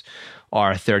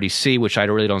SR30C, which I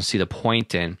really don't see the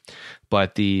point in.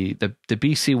 But the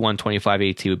BC 125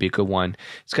 AT would be a good one.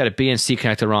 It's got a BNC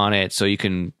connector on it, so you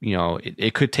can,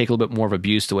 it could take a little bit more of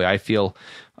abuse the way I feel.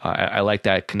 I like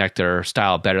that connector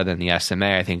style better than the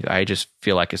SMA. I just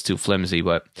feel like it's too flimsy.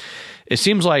 But it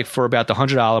seems like for about the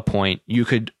 $100 point, you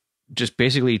could just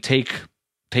basically take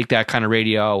that kind of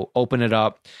radio, open it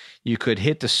up. You could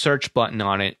hit the search button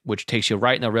on it, which takes you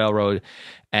right in the railroad.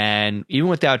 And even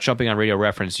without jumping on Radio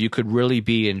Reference, you could really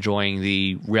be enjoying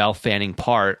the rail fanning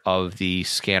part of the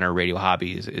scanner radio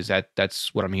hobby.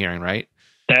 That's what I'm hearing, right?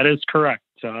 That is correct.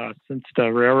 Since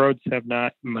the railroads have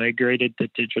not migrated to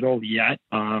digital yet,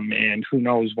 and who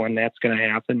knows when that's going to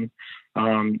happen,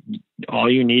 all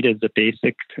you need is a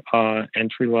basic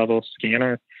entry-level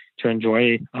scanner to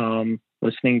enjoy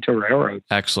listening to railroads.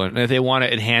 Excellent. And if they want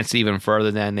to enhance it even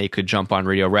further, then they could jump on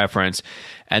Radio Reference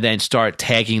and then start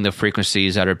tagging the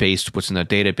frequencies that are based what's in the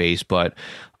database. But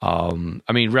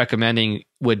recommending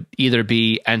would either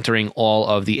be entering all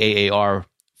of the AAR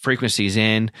frequencies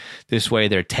in. This way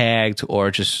they're tagged,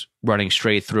 or just running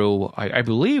straight through. I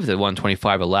believe the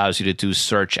 125 allows you to do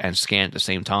search and scan at the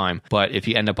same time. But if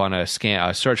you end up on a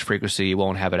search frequency, you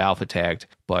won't have it alpha tagged.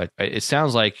 But it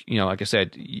sounds like, like I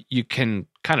said, you can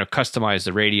kind of customize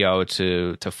the radio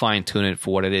to fine tune it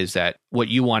for what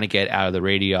you want to get out of the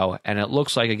radio. And it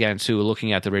looks like, again, too,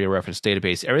 looking at the Radio Reference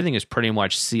database, everything is pretty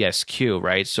much CSQ,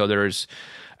 right? So there's,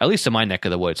 at least in my neck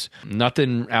of the woods,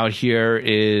 nothing out here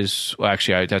is, well,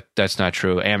 actually, that's not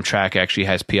true. Amtrak actually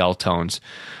has PL tones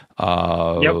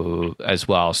as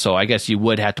well. So I guess you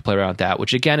would have to play around with that,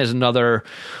 which again is another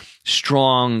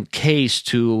strong case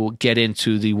to get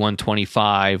into the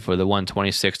 125 or the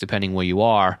 126, depending where you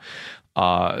are,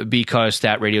 because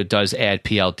that radio does add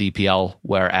PL, DPL,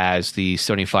 whereas the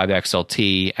 75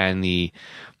 XLT and the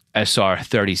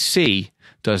SR30C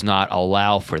does not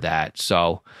allow for that.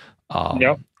 So,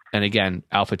 and again,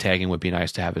 alpha tagging would be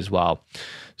nice to have as well.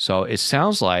 So it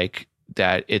sounds like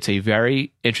that it's a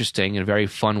very interesting and very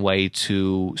fun way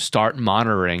to start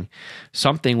monitoring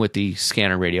something with the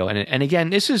scanner radio. And again,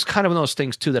 this is kind of one of those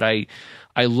things too that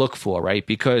I look for, right?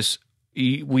 Because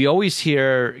we always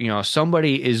hear,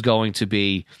 somebody is going to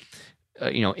be,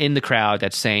 in the crowd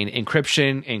that's saying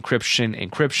encryption, encryption,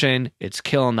 encryption. It's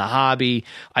killing the hobby.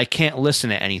 I can't listen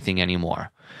to anything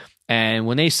anymore. And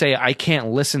when they say I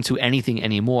can't listen to anything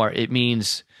anymore, it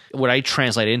means, what I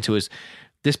translate into is,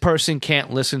 this person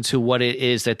can't listen to what it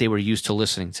is that they were used to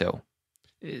listening to.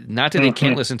 Not that they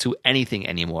can't listen to anything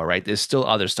anymore, right? There's still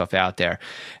other stuff out there.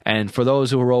 And for those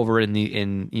who are over in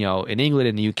England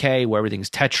and the UK, where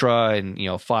everything's Tetra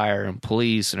and fire and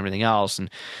police and everything else, and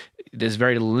there's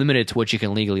very limited to what you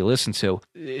can legally listen to.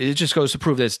 It just goes to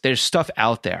prove that there's stuff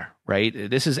out there, right?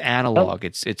 This is analog.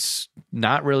 It's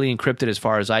not really encrypted as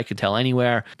far as I could tell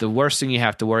anywhere. The worst thing you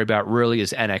have to worry about really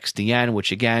is NXDN,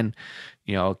 which again,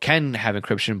 can have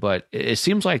encryption, but it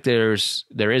seems like there is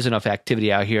enough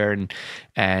activity out here,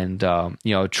 and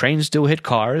trains do hit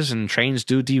cars and trains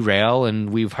do derail,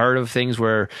 and we've heard of things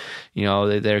where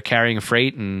they're carrying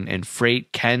freight and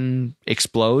freight can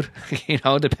explode,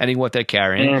 depending what they're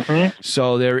carrying.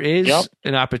 So there is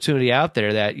an opportunity out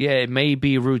there that it may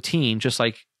be routine, just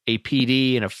like a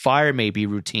PD and a fire may be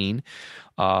routine.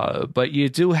 But you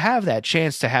do have that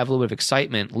chance to have a little bit of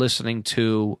excitement listening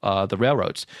to the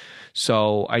railroads.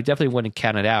 So I definitely wouldn't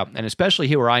count it out. And especially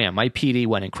here where I am, my PD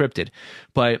went encrypted.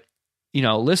 But,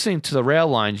 listening to the rail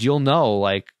lines, you'll know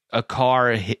like a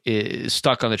car is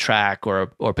stuck on the track, or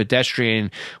pedestrian,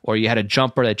 or you had a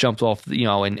jumper that jumped off,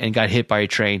 and got hit by a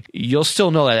train. You'll still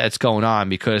know that that's going on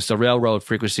because the railroad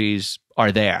frequencies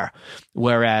are there,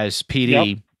 whereas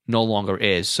PD no longer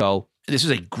is. So this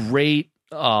is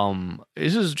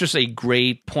just a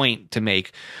great point to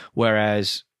make,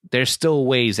 whereas there's still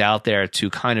ways out there to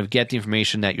kind of get the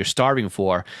information that you're starving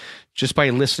for just by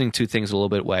listening to things a little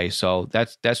bit way. So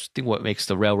that's what makes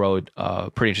the railroad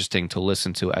pretty interesting to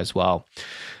listen to as well.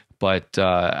 But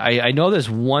I know there's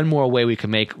one more way we can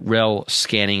make rail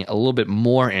scanning a little bit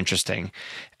more interesting.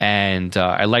 And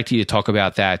I'd like you to talk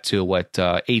about that too, what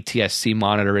ATSC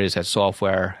Monitor is, that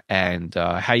software, and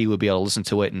how you would be able to listen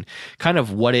to it, and kind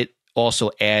of what it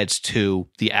also adds to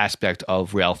the aspect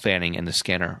of rail fanning and the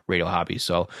scanner radio hobby.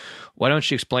 So why don't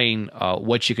you explain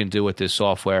what you can do with this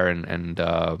software, and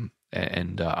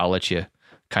I'll let you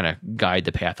kind of guide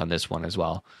the path on this one as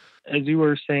well. As you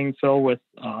were saying, Phil, with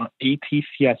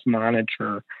ATCS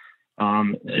Monitor,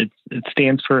 it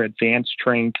stands for Advanced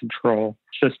Train Control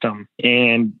System.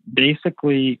 And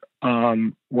basically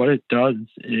what it does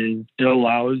is it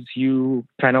allows you,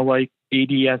 kind of like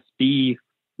ADS-B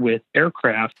with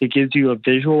aircraft, it gives you a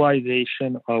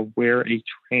visualization of where a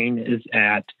train is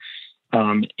at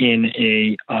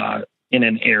in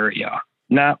an area.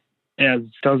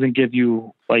 Doesn't give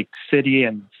you like city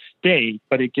and state,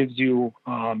 but it gives you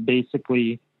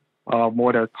basically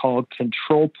what are called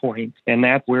control points, and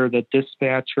that's where the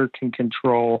dispatcher can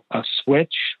control a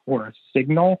switch or a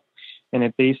signal, and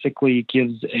it basically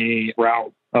gives a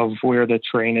route of where the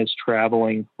train is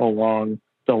traveling along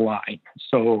the line.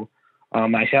 So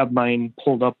I have mine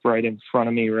pulled up right in front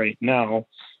of me right now,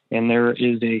 and there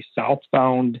is a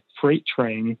southbound freight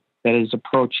train that is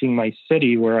approaching my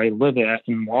city where I live at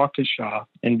in Waukesha,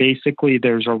 and basically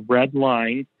there's a red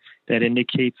line that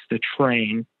indicates the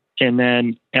train. And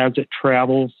then as it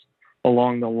travels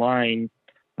along the line,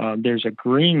 there's a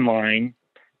green line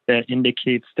that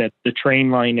indicates that the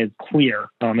train line is clear.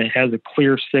 It has a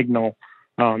clear signal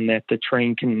that the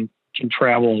train can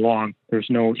travel along. There's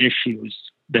no issues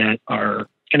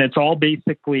and it's all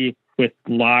basically with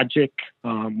logic,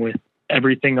 with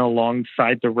everything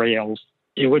alongside the rails.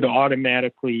 It would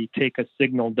automatically take a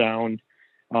signal down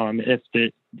if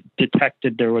it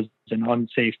detected there was an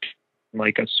unsafe,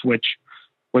 like a switch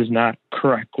was not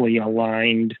correctly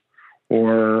aligned,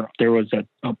 or there was an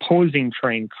opposing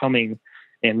train coming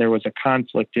and there was a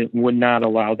conflict. It would not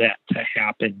allow that to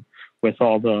happen with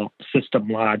all the system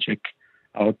logic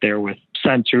out there with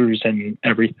sensors and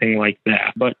everything like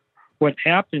that. But what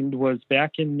happened was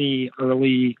back in the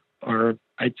early, or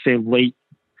I'd say late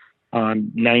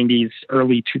 90s,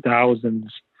 early 2000s,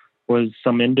 was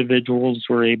some individuals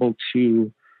were able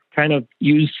to kind of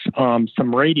use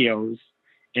some radios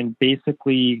and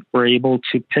basically were able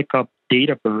to pick up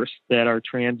data bursts that are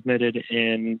transmitted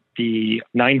in the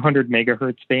 900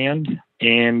 megahertz band.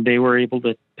 And they were able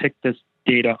to pick this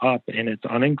data up, and it's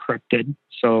unencrypted.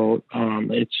 So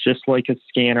it's just like a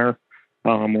scanner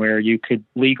where you could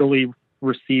legally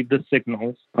receive the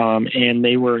signals. And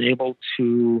they were able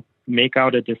to make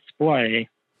out a display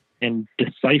and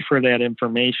decipher that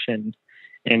information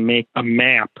and make a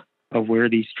map of where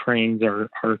these trains are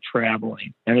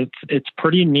traveling. And it's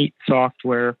pretty neat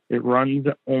software. It runs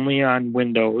only on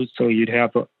Windows, so you'd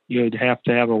have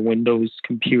to have a Windows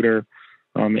computer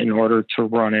in order to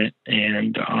run it.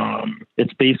 And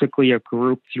it's basically a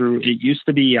group it used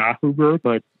to be Yahoo Group,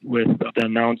 but with the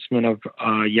announcement of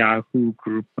Yahoo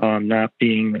Group not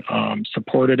being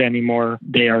supported anymore,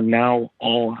 they are now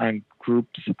all on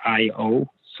Groups.io.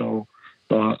 So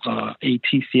the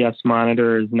ATCS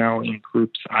Monitor is now in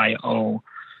Groups.io,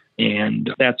 and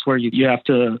that's where you have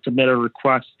to submit a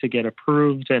request to get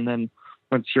approved. And then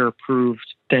once you're approved,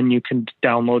 then you can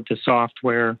download the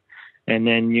software, and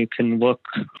then you can look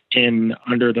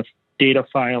under the data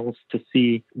files to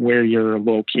see where you're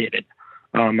located.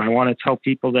 I want to tell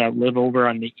people that live over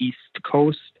on the East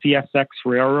Coast, CSX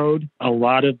Railroad, a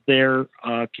lot of their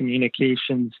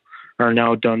communications are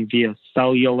now done via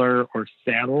cellular or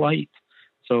satellite.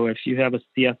 So if you have a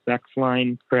CSX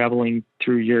line traveling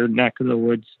through your neck of the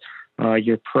woods,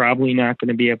 you're probably not going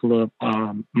to be able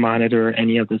to monitor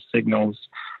any of the signals.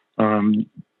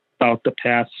 About the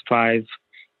past 5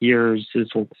 years,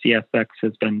 CSX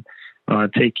has been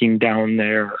taking down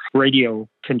their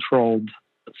radio-controlled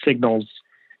signals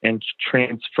and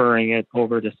transferring it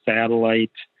over to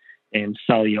satellite and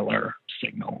cellular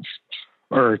signals,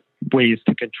 or ways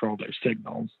to control their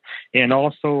signals. And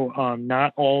also,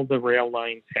 not all the rail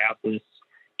lines have this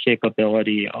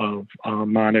capability of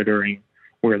monitoring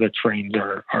where the trains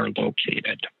are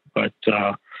located. But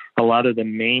a lot of the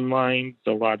main lines,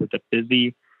 a lot of the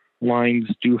busy lines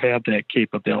do have that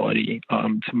capability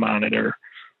to monitor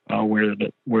where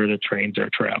the trains are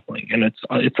traveling. And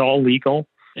it's all legal.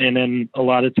 And then a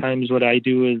lot of times what I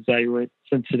do is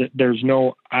since there's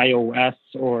no iOS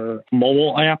or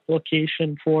mobile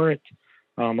application for it,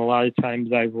 a lot of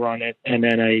times I run it and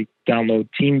then I download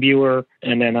TeamViewer,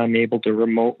 and then I'm able to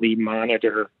remotely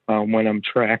monitor when I'm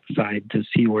trackside to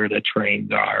see where the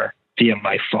trains are via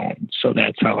my phone. So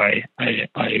that's how I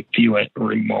view it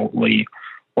remotely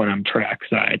when I'm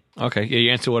trackside. Okay, yeah, you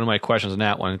answered one of my questions on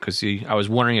that one, because I was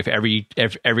wondering if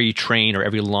every train or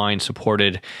every line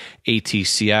supported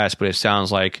ATCS, but it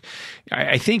sounds like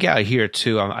I think out here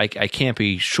too. I can't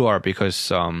be sure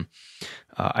because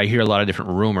I hear a lot of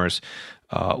different rumors,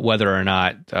 whether or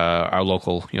not our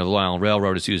local, the Long Island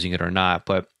Railroad is using it or not.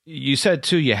 But you said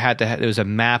too, you had to there was a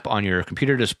map on your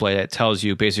computer display that tells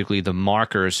you basically the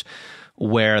markers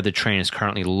where the train is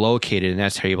currently located, and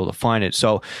that's how you're able to find it.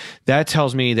 So that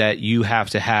tells me that you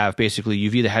have to have, basically,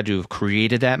 you've either had to have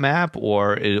created that map,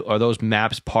 or are those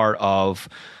maps part of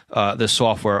the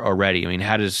software already? I mean,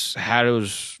 how does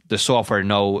the software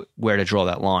know where to draw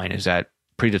that line? Is that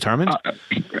predetermined?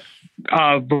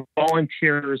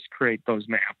 Volunteers create those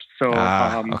maps. So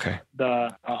okay.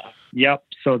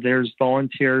 So there's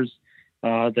volunteers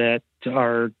that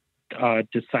are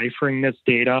deciphering this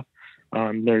data.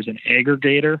 There's an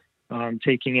aggregator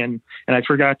taking in, and I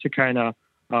forgot to kind of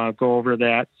go over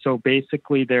that. So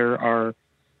basically, there are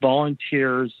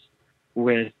volunteers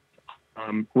with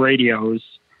radios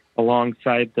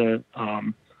alongside the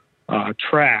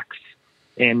tracks,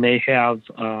 and they have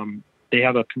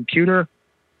a computer,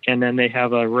 and then they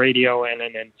have a radio and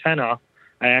an antenna.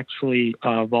 I actually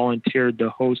volunteered to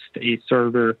host a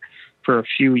server for a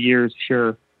few years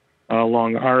here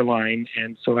along our line,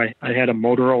 and so I had a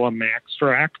Motorola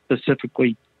MaxTrack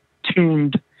specifically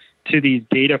tuned to these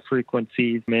data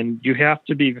frequencies, and you have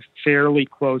to be fairly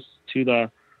close to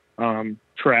the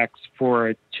tracks for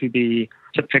it to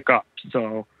pick up.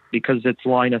 So because it's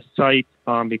line of sight,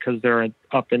 because they're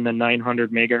up in the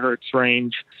 900 megahertz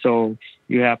range, so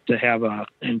you have to have an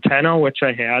antenna, which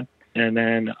I had, and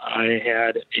then I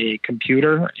had a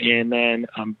computer, and then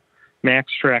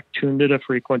MaxTrack tuned to the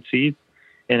frequencies,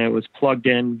 and it was plugged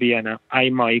in via an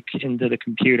iMic into the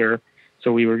computer.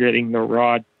 So we were getting the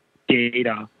raw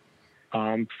data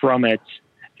from it,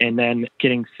 and then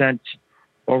getting sent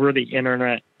over the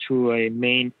internet to a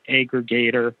main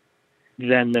aggregator.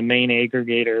 Then the main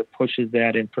aggregator pushes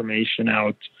that information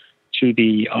out to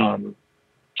the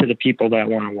people that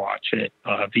want to watch it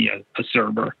via a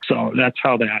server. So that's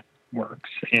how that works.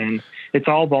 And it's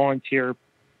all volunteer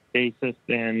basis,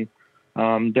 and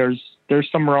there's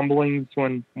some rumblings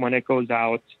when it goes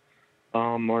out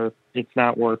or it's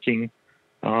not working,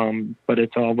 but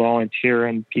it's all volunteer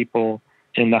and people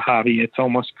in the hobby. It's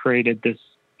almost created this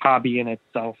hobby in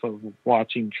itself of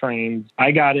watching trains.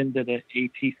 I got into the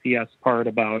ATCS part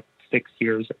about 6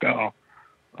 years ago.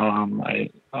 I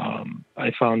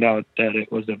found out that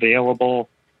it was available,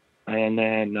 and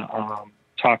then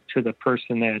talked to the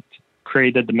person that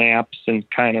created the maps and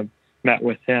kind of met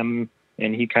with him,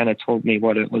 and he kind of told me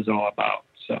what it was all about.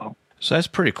 So that's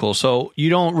pretty cool. So you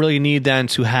don't really need then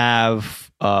to have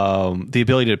the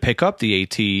ability to pick up the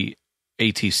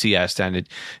ATCS. Then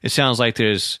it sounds like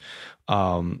there's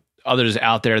others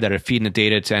out there that are feeding the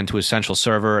data into a central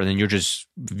server, and then you're just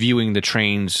viewing the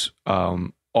trains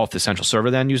off the central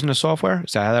server then using the software.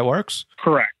 Is that how that works?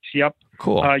 Correct. Yep.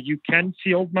 Cool. You can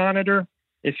field monitor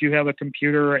if you have a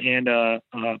computer and a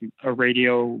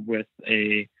radio with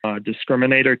a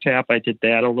discriminator tap. I did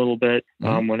that a little bit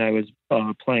when I was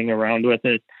playing around with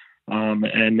it.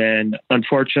 And then,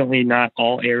 unfortunately, not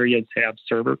all areas have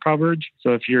server coverage.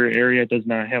 So if your area does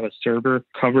not have a server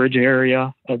coverage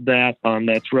area of that,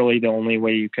 that's really the only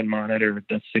way you can monitor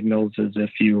the signals is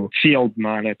if you field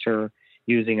monitor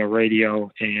using a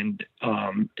radio and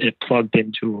it plugged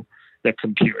into the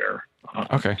computer.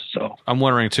 Okay. So I'm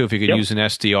wondering too if you could use an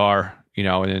SDR,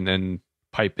 and then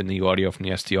pipe in the audio from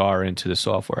the SDR into the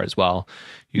software as well,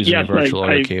 using a virtual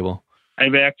audio cable.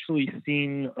 I've actually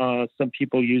seen some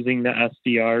people using the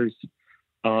SDRs,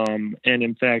 and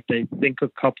in fact, I think a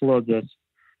couple of the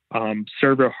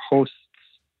server hosts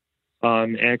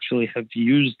actually have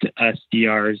used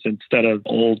SDRs instead of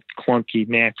old clunky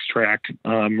MaxTrack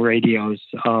radios.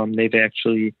 They've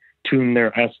actually tuned their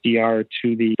SDR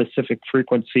to the specific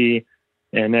frequency,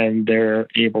 and then they're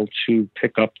able to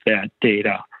pick up that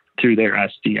data through their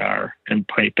SDR and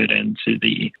pipe it into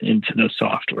the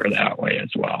software that way as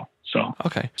well. So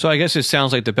okay. So I guess it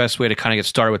sounds like the best way to kind of get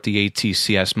started with the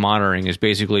ATCS monitoring is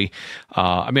basically,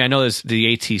 I know there's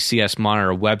the ATCS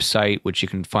monitor website, which you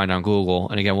can find on Google.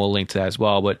 And again, we'll link to that as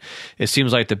well. But it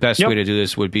seems like the best way to do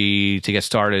this would be to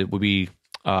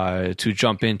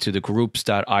jump into the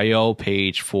groups.io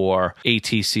page for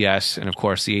ATCS. And of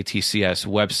course, the ATCS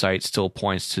website still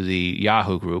points to the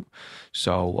Yahoo group.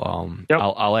 So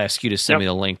I'll ask you to send me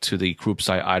the link to the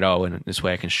groups.io, and this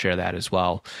way I can share that as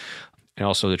well, and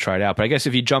also to try it out. But I guess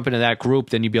if you jump into that group,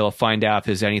 then you'll be able to find out if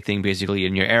there's anything basically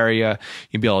in your area.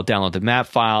 You'll be able to download the map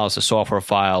files, the software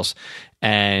files,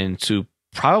 and to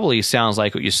probably sounds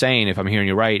like what you're saying, if I'm hearing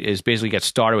you right, is basically get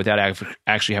started without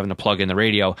actually having to plug in the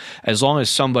radio. As long as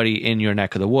somebody in your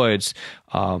neck of the woods,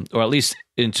 or at least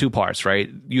in two parts, right?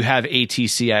 You have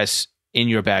ATCS in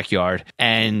your backyard,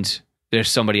 and there's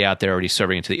somebody out there already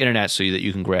serving it to the internet so that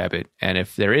you can grab it. And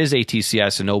if there is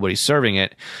ATCS and nobody's serving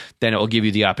it, then it will give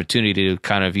you the opportunity to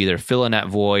kind of either fill in that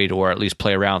void or at least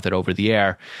play around with it over the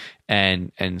air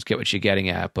and get what you're getting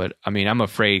at. But I mean, I'm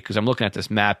afraid, because I'm looking at this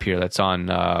map here that's on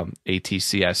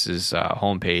ATCS's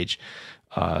homepage,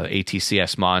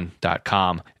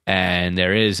 atcsmon.com, and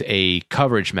there is a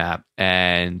coverage map,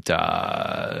 and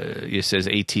it says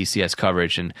ATCS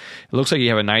coverage, and it looks like you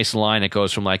have a nice line that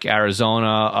goes from like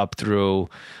Arizona up through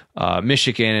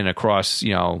Michigan and across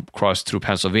through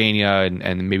Pennsylvania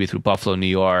and maybe through Buffalo, New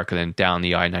York, and then down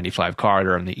the I-95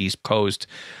 corridor on the East Coast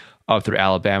up through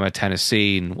Alabama,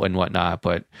 Tennessee, and whatnot.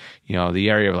 But the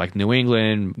area of like New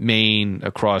England, Maine,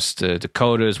 across the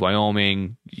Dakotas,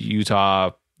 Wyoming,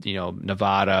 Utah,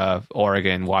 Nevada,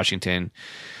 Oregon, Washington,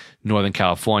 Northern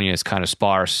California is kind of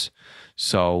sparse.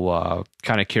 So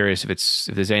kind of curious if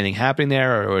there's anything happening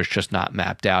there, or it's just not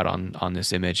mapped out on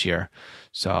this image here.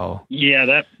 So yeah,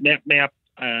 that map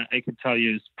I can tell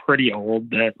you is pretty old.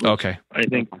 That was, okay. I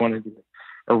think one of the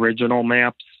original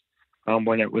maps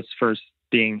when it was first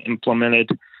being implemented.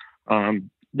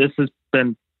 This has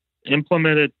been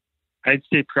implemented, I'd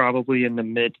say probably in the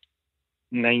mid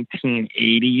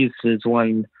 1980s is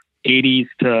when 80s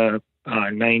to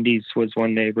 90s was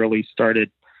when they really started.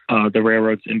 The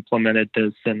railroads implemented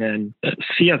this, and then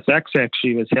CSX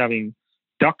actually was having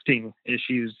ducting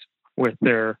issues with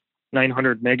their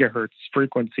 900 megahertz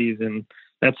frequencies, and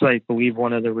that's, I believe,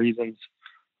 one of the reasons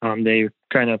they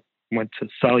kind of went to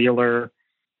cellular,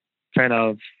 kind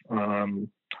of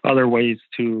other ways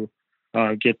to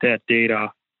get that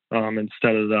data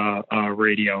instead of the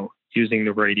radio, using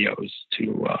the radios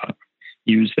to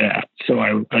use that. So I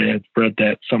had read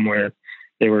that somewhere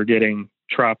they were getting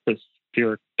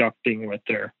tropospheric ducting with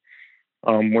their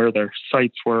where their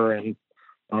sites were, and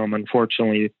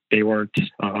unfortunately they weren't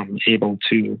able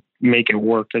to make it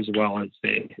work as well as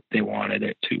they wanted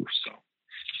it to. So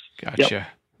gotcha. Yep.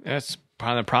 That's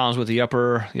part of the problems with the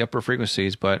upper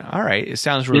frequencies, but all right, it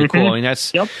sounds really cool. I mean,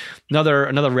 that's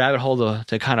another rabbit hole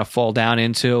to kind of fall down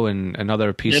into, and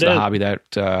another piece of the hobby that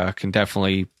can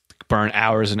definitely burn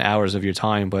hours and hours of your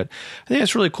time. But I think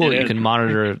it's really cool that you can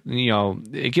monitor.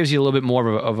 It gives you a little bit more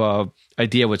of a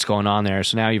idea what's going on there.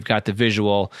 So now you've got the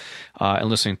visual and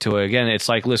listening to it. Again, it's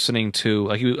like listening to,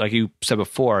 like you said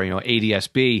before,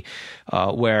 ADSB,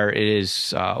 where it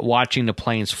is watching the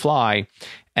planes fly,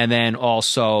 and then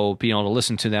also being able to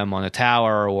listen to them on the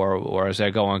tower or as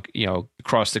they're going,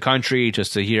 across the country,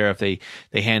 just to hear if they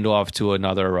hand off to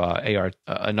another the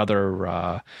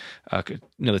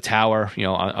tower,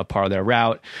 a part of their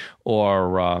route,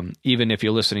 or even if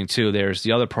you're listening to, there's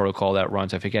the other protocol that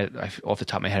runs. I forget off the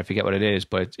top of my head. I forget what it is,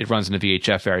 but it runs in the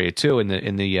VHF area too, in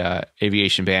the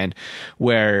aviation band,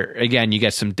 where again you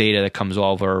get some data that comes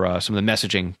over some of the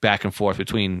messaging back and forth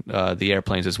between the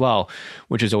airplanes as well,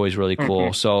 which is always really cool.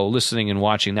 Mm-hmm. So listening and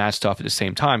watching that stuff at the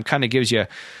same time kind of gives you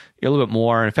a little bit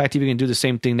more. In fact, you can do the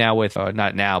same thing now with,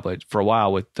 not now, but for a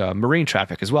while with marine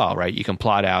traffic as well, right? You can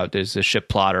plot out, there's the ship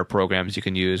plotter programs you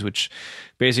can use, which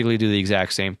basically do the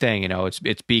exact same thing.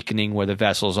 It's beaconing where the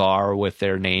vessels are with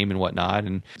their name and whatnot.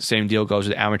 And same deal goes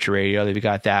with amateur radio. They've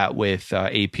got that with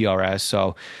APRS.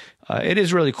 So it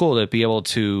is really cool to be able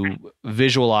to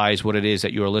visualize what it is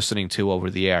that you're listening to over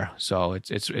the air. So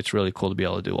it's really cool to be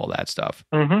able to do all that stuff.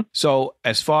 Mm-hmm. So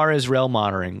as far as rail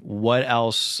monitoring, what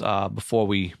else before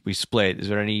we split? Is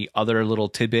there any other little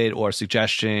tidbit or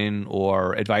suggestion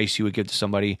or advice you would give to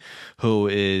somebody who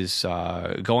is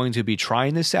going to be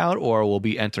trying this out or will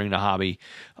be entering the hobby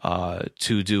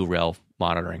to do rail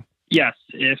monitoring? Yes,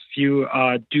 if you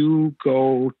do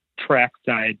go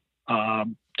trackside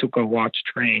to go watch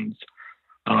trains,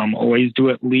 always do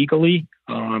it legally.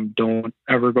 Don't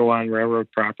ever go on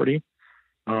railroad property.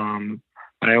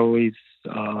 I always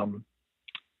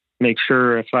make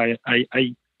sure if I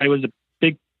was a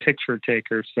big picture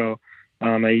taker, so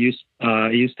I used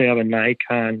to have a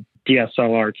Nikon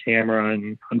DSLR camera,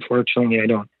 and unfortunately I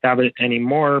don't have it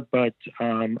anymore, but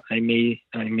I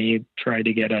may try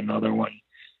to get another one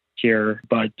here.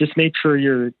 But just make sure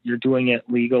you're doing it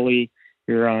legally.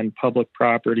 You're on public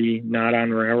property, not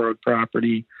on railroad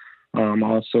property.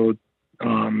 Also,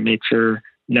 make sure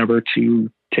never to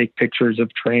take pictures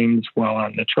of trains while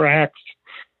on the tracks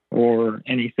or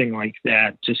anything like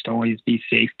that. Just always be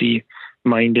safety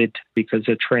minded, because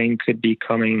a train could be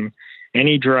coming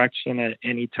any direction at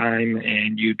any time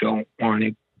and you don't want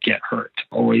to get hurt.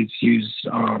 Always use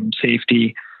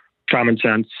safety, common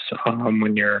sense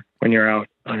when you're out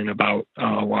and about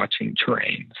watching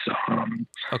trains.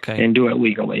 And do it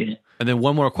legally. And then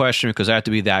one more question, because I have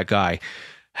to be that guy.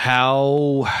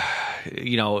 How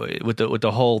with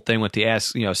the whole thing with the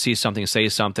ask, see something, say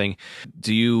something.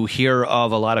 Do you hear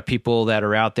of a lot of people that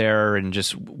are out there and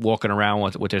just walking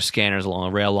around with their scanners along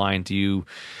a rail line? Do you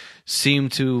seem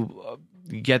to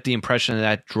get the impression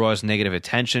that draws negative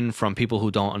attention from people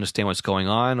who don't understand what's going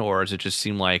on, or does it just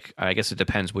seem like, I guess it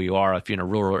depends where you are, if you're in a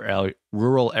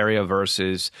rural area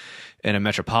versus in a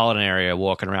metropolitan area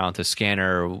walking around with a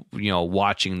scanner,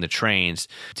 watching the trains?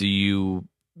 Do you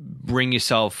bring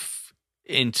yourself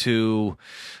into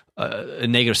a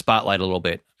negative spotlight a little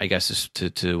bit, I guess is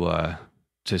to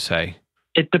say?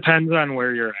 It depends on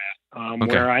where you're at. Okay.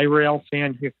 Where I rail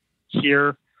fan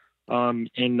here,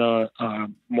 in the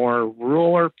more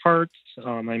rural parts,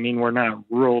 we're not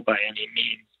rural by any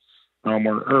means.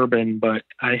 We're urban, but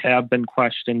I have been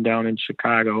questioned down in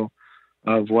Chicago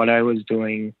of what I was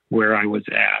doing where I was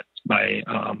at by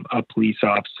a police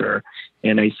officer.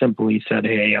 And I simply said,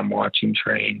 hey, I'm watching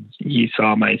trains. He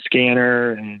saw my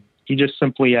scanner, and he just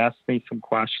simply asked me some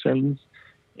questions.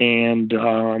 And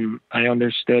I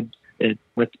understood it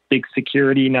with big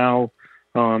security now,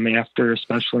 after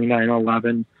especially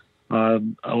 9/11.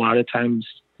 A lot of times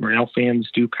rail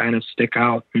fans do kind of stick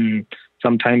out and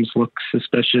sometimes look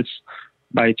suspicious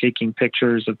by taking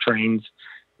pictures of trains.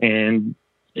 And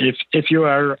if you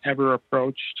are ever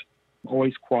approached,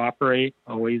 always cooperate,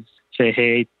 always say,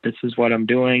 hey, this is what I'm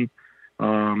doing.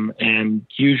 And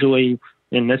usually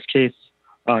in this case,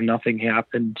 nothing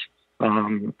happened.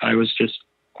 I was just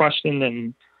questioned,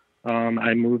 and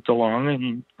I moved along,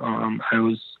 and I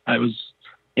was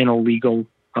in a legal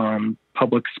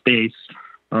public space,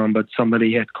 but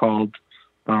somebody had called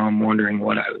wondering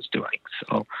what I was doing.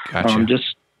 So gotcha.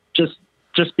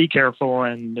 Just be careful,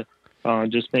 and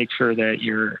just make sure that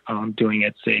you're doing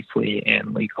it safely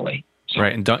and legally. So.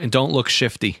 Right, and don't look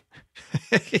shifty.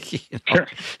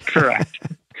 Correct.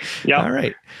 Yeah. All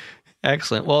right.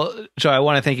 Excellent. Well, Joe, I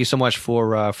want to thank you so much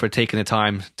for taking the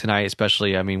time tonight,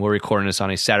 especially, we're recording this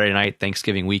on a Saturday night,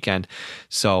 Thanksgiving weekend.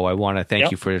 So I want to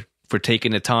thank you for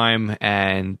taking the time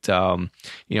and,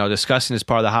 discussing this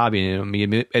part of the hobby.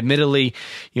 Admittedly,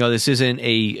 this isn't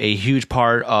a huge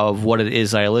part of what it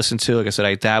is I listen to. Like I said,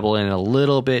 I dabble in it a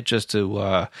little bit just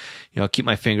to, keep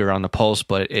my finger on the pulse,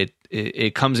 but it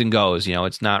comes and goes.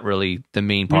 It's not really the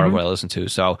main part of what I listen to.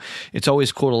 So it's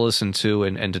always cool to listen to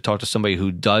and to talk to somebody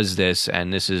who does this,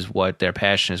 and this is what their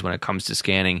passion is when it comes to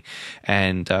scanning.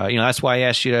 And, that's why I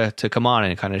asked you to come on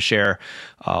and kind of share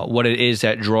what it is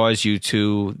that draws you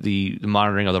to the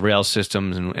monitoring of the rail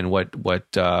systems and what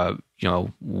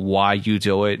why you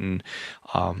do it. And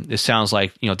it sounds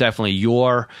like, definitely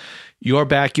your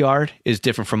backyard is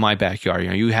different from my backyard.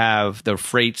 You have the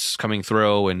freights coming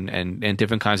through and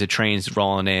different kinds of trains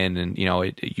rolling in, and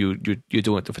you're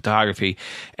doing the photography.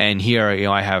 And here,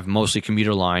 I have mostly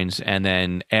commuter lines, and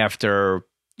then after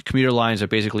commuter lines are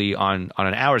basically on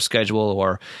an hour schedule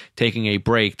or taking a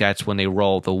break, that's when they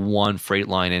roll the one freight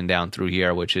line in down through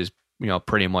here, which is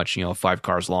pretty much 5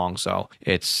 cars long. So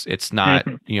it's not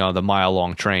the mile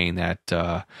long train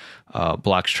that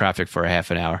blocks traffic for a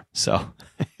half an hour. So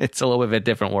it's a little bit of a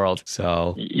different world.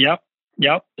 So yep.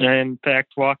 In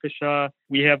fact, Waukesha,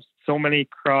 we have so many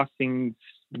crossings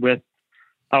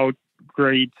without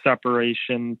grade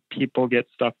separation. People get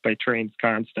stuck by trains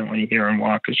constantly here in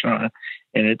Waukesha,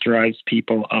 and it drives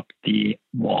people up the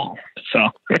wall. So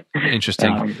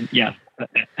interesting. Yeah,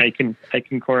 I can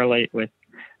correlate with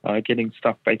getting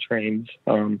stuck by trains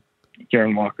here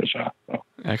in Waukesha. So.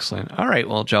 Excellent. All right.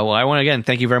 Well, Joe, I want to again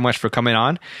thank you very much for coming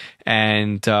on,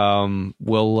 and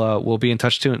we'll be in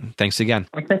touch soon. Thanks again.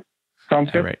 Okay.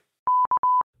 Sounds good. All right.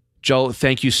 Joe,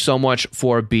 thank you so much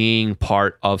for being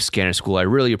part of Scanner School. I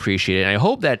really appreciate it. And I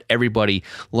hope that everybody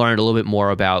learned a little bit more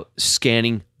about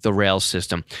scanning the rail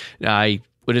system. I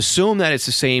would assume that it's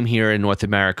the same here in North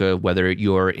America, whether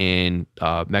you're in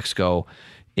Mexico,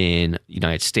 in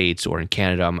United States, or in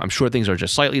Canada. I'm sure things are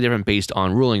just slightly different based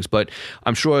on rulings, but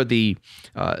I'm sure the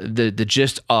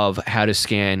gist of how to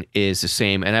scan is the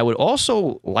same. And I would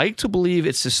also like to believe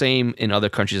it's the same in other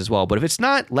countries as well. But if it's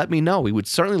not, let me know. We would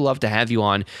certainly love to have you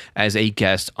on as a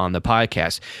guest on the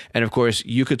podcast. And of course,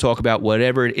 you could talk about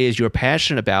whatever it is you're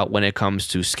passionate about when it comes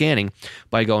to scanning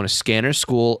by going to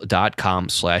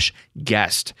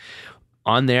scannerschool.com/guest.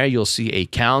 On there, you'll see a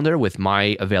calendar with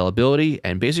my availability,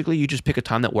 and basically you just pick a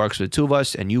time that works for the two of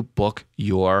us, and you book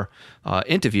your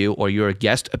interview or your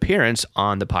guest appearance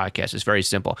on the podcast. It's very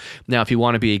simple. Now, if you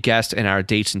want to be a guest and our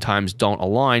dates and times don't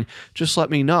align, just let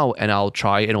me know, and I'll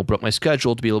try and open up my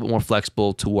schedule to be a little bit more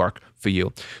flexible to work for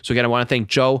you. So again, I want to thank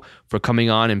Joe for coming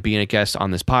on and being a guest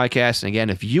on this podcast. And again,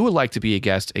 if you would like to be a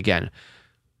guest, again,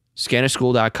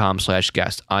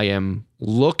 scannerschool.com/guest. I am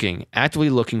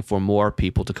actively looking for more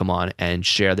people to come on and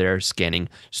share their scanning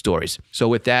stories. So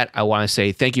with that, I want to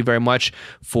say thank you very much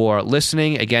for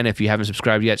listening. Again, if you haven't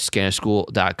subscribed yet,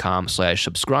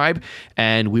 scannerschool.com/subscribe,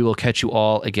 and we will catch you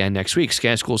all again next week.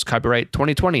 Scanner School's copyright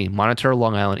 2020, Monitor,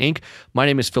 Long Island, Inc. My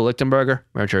name is Phil Lichtenberger.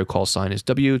 My military call sign is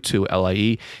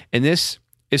W2LIE, and this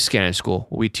is Scanner School,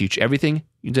 where we teach everything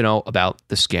you need to know about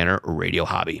the scanner radio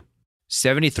hobby.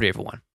 73, everyone.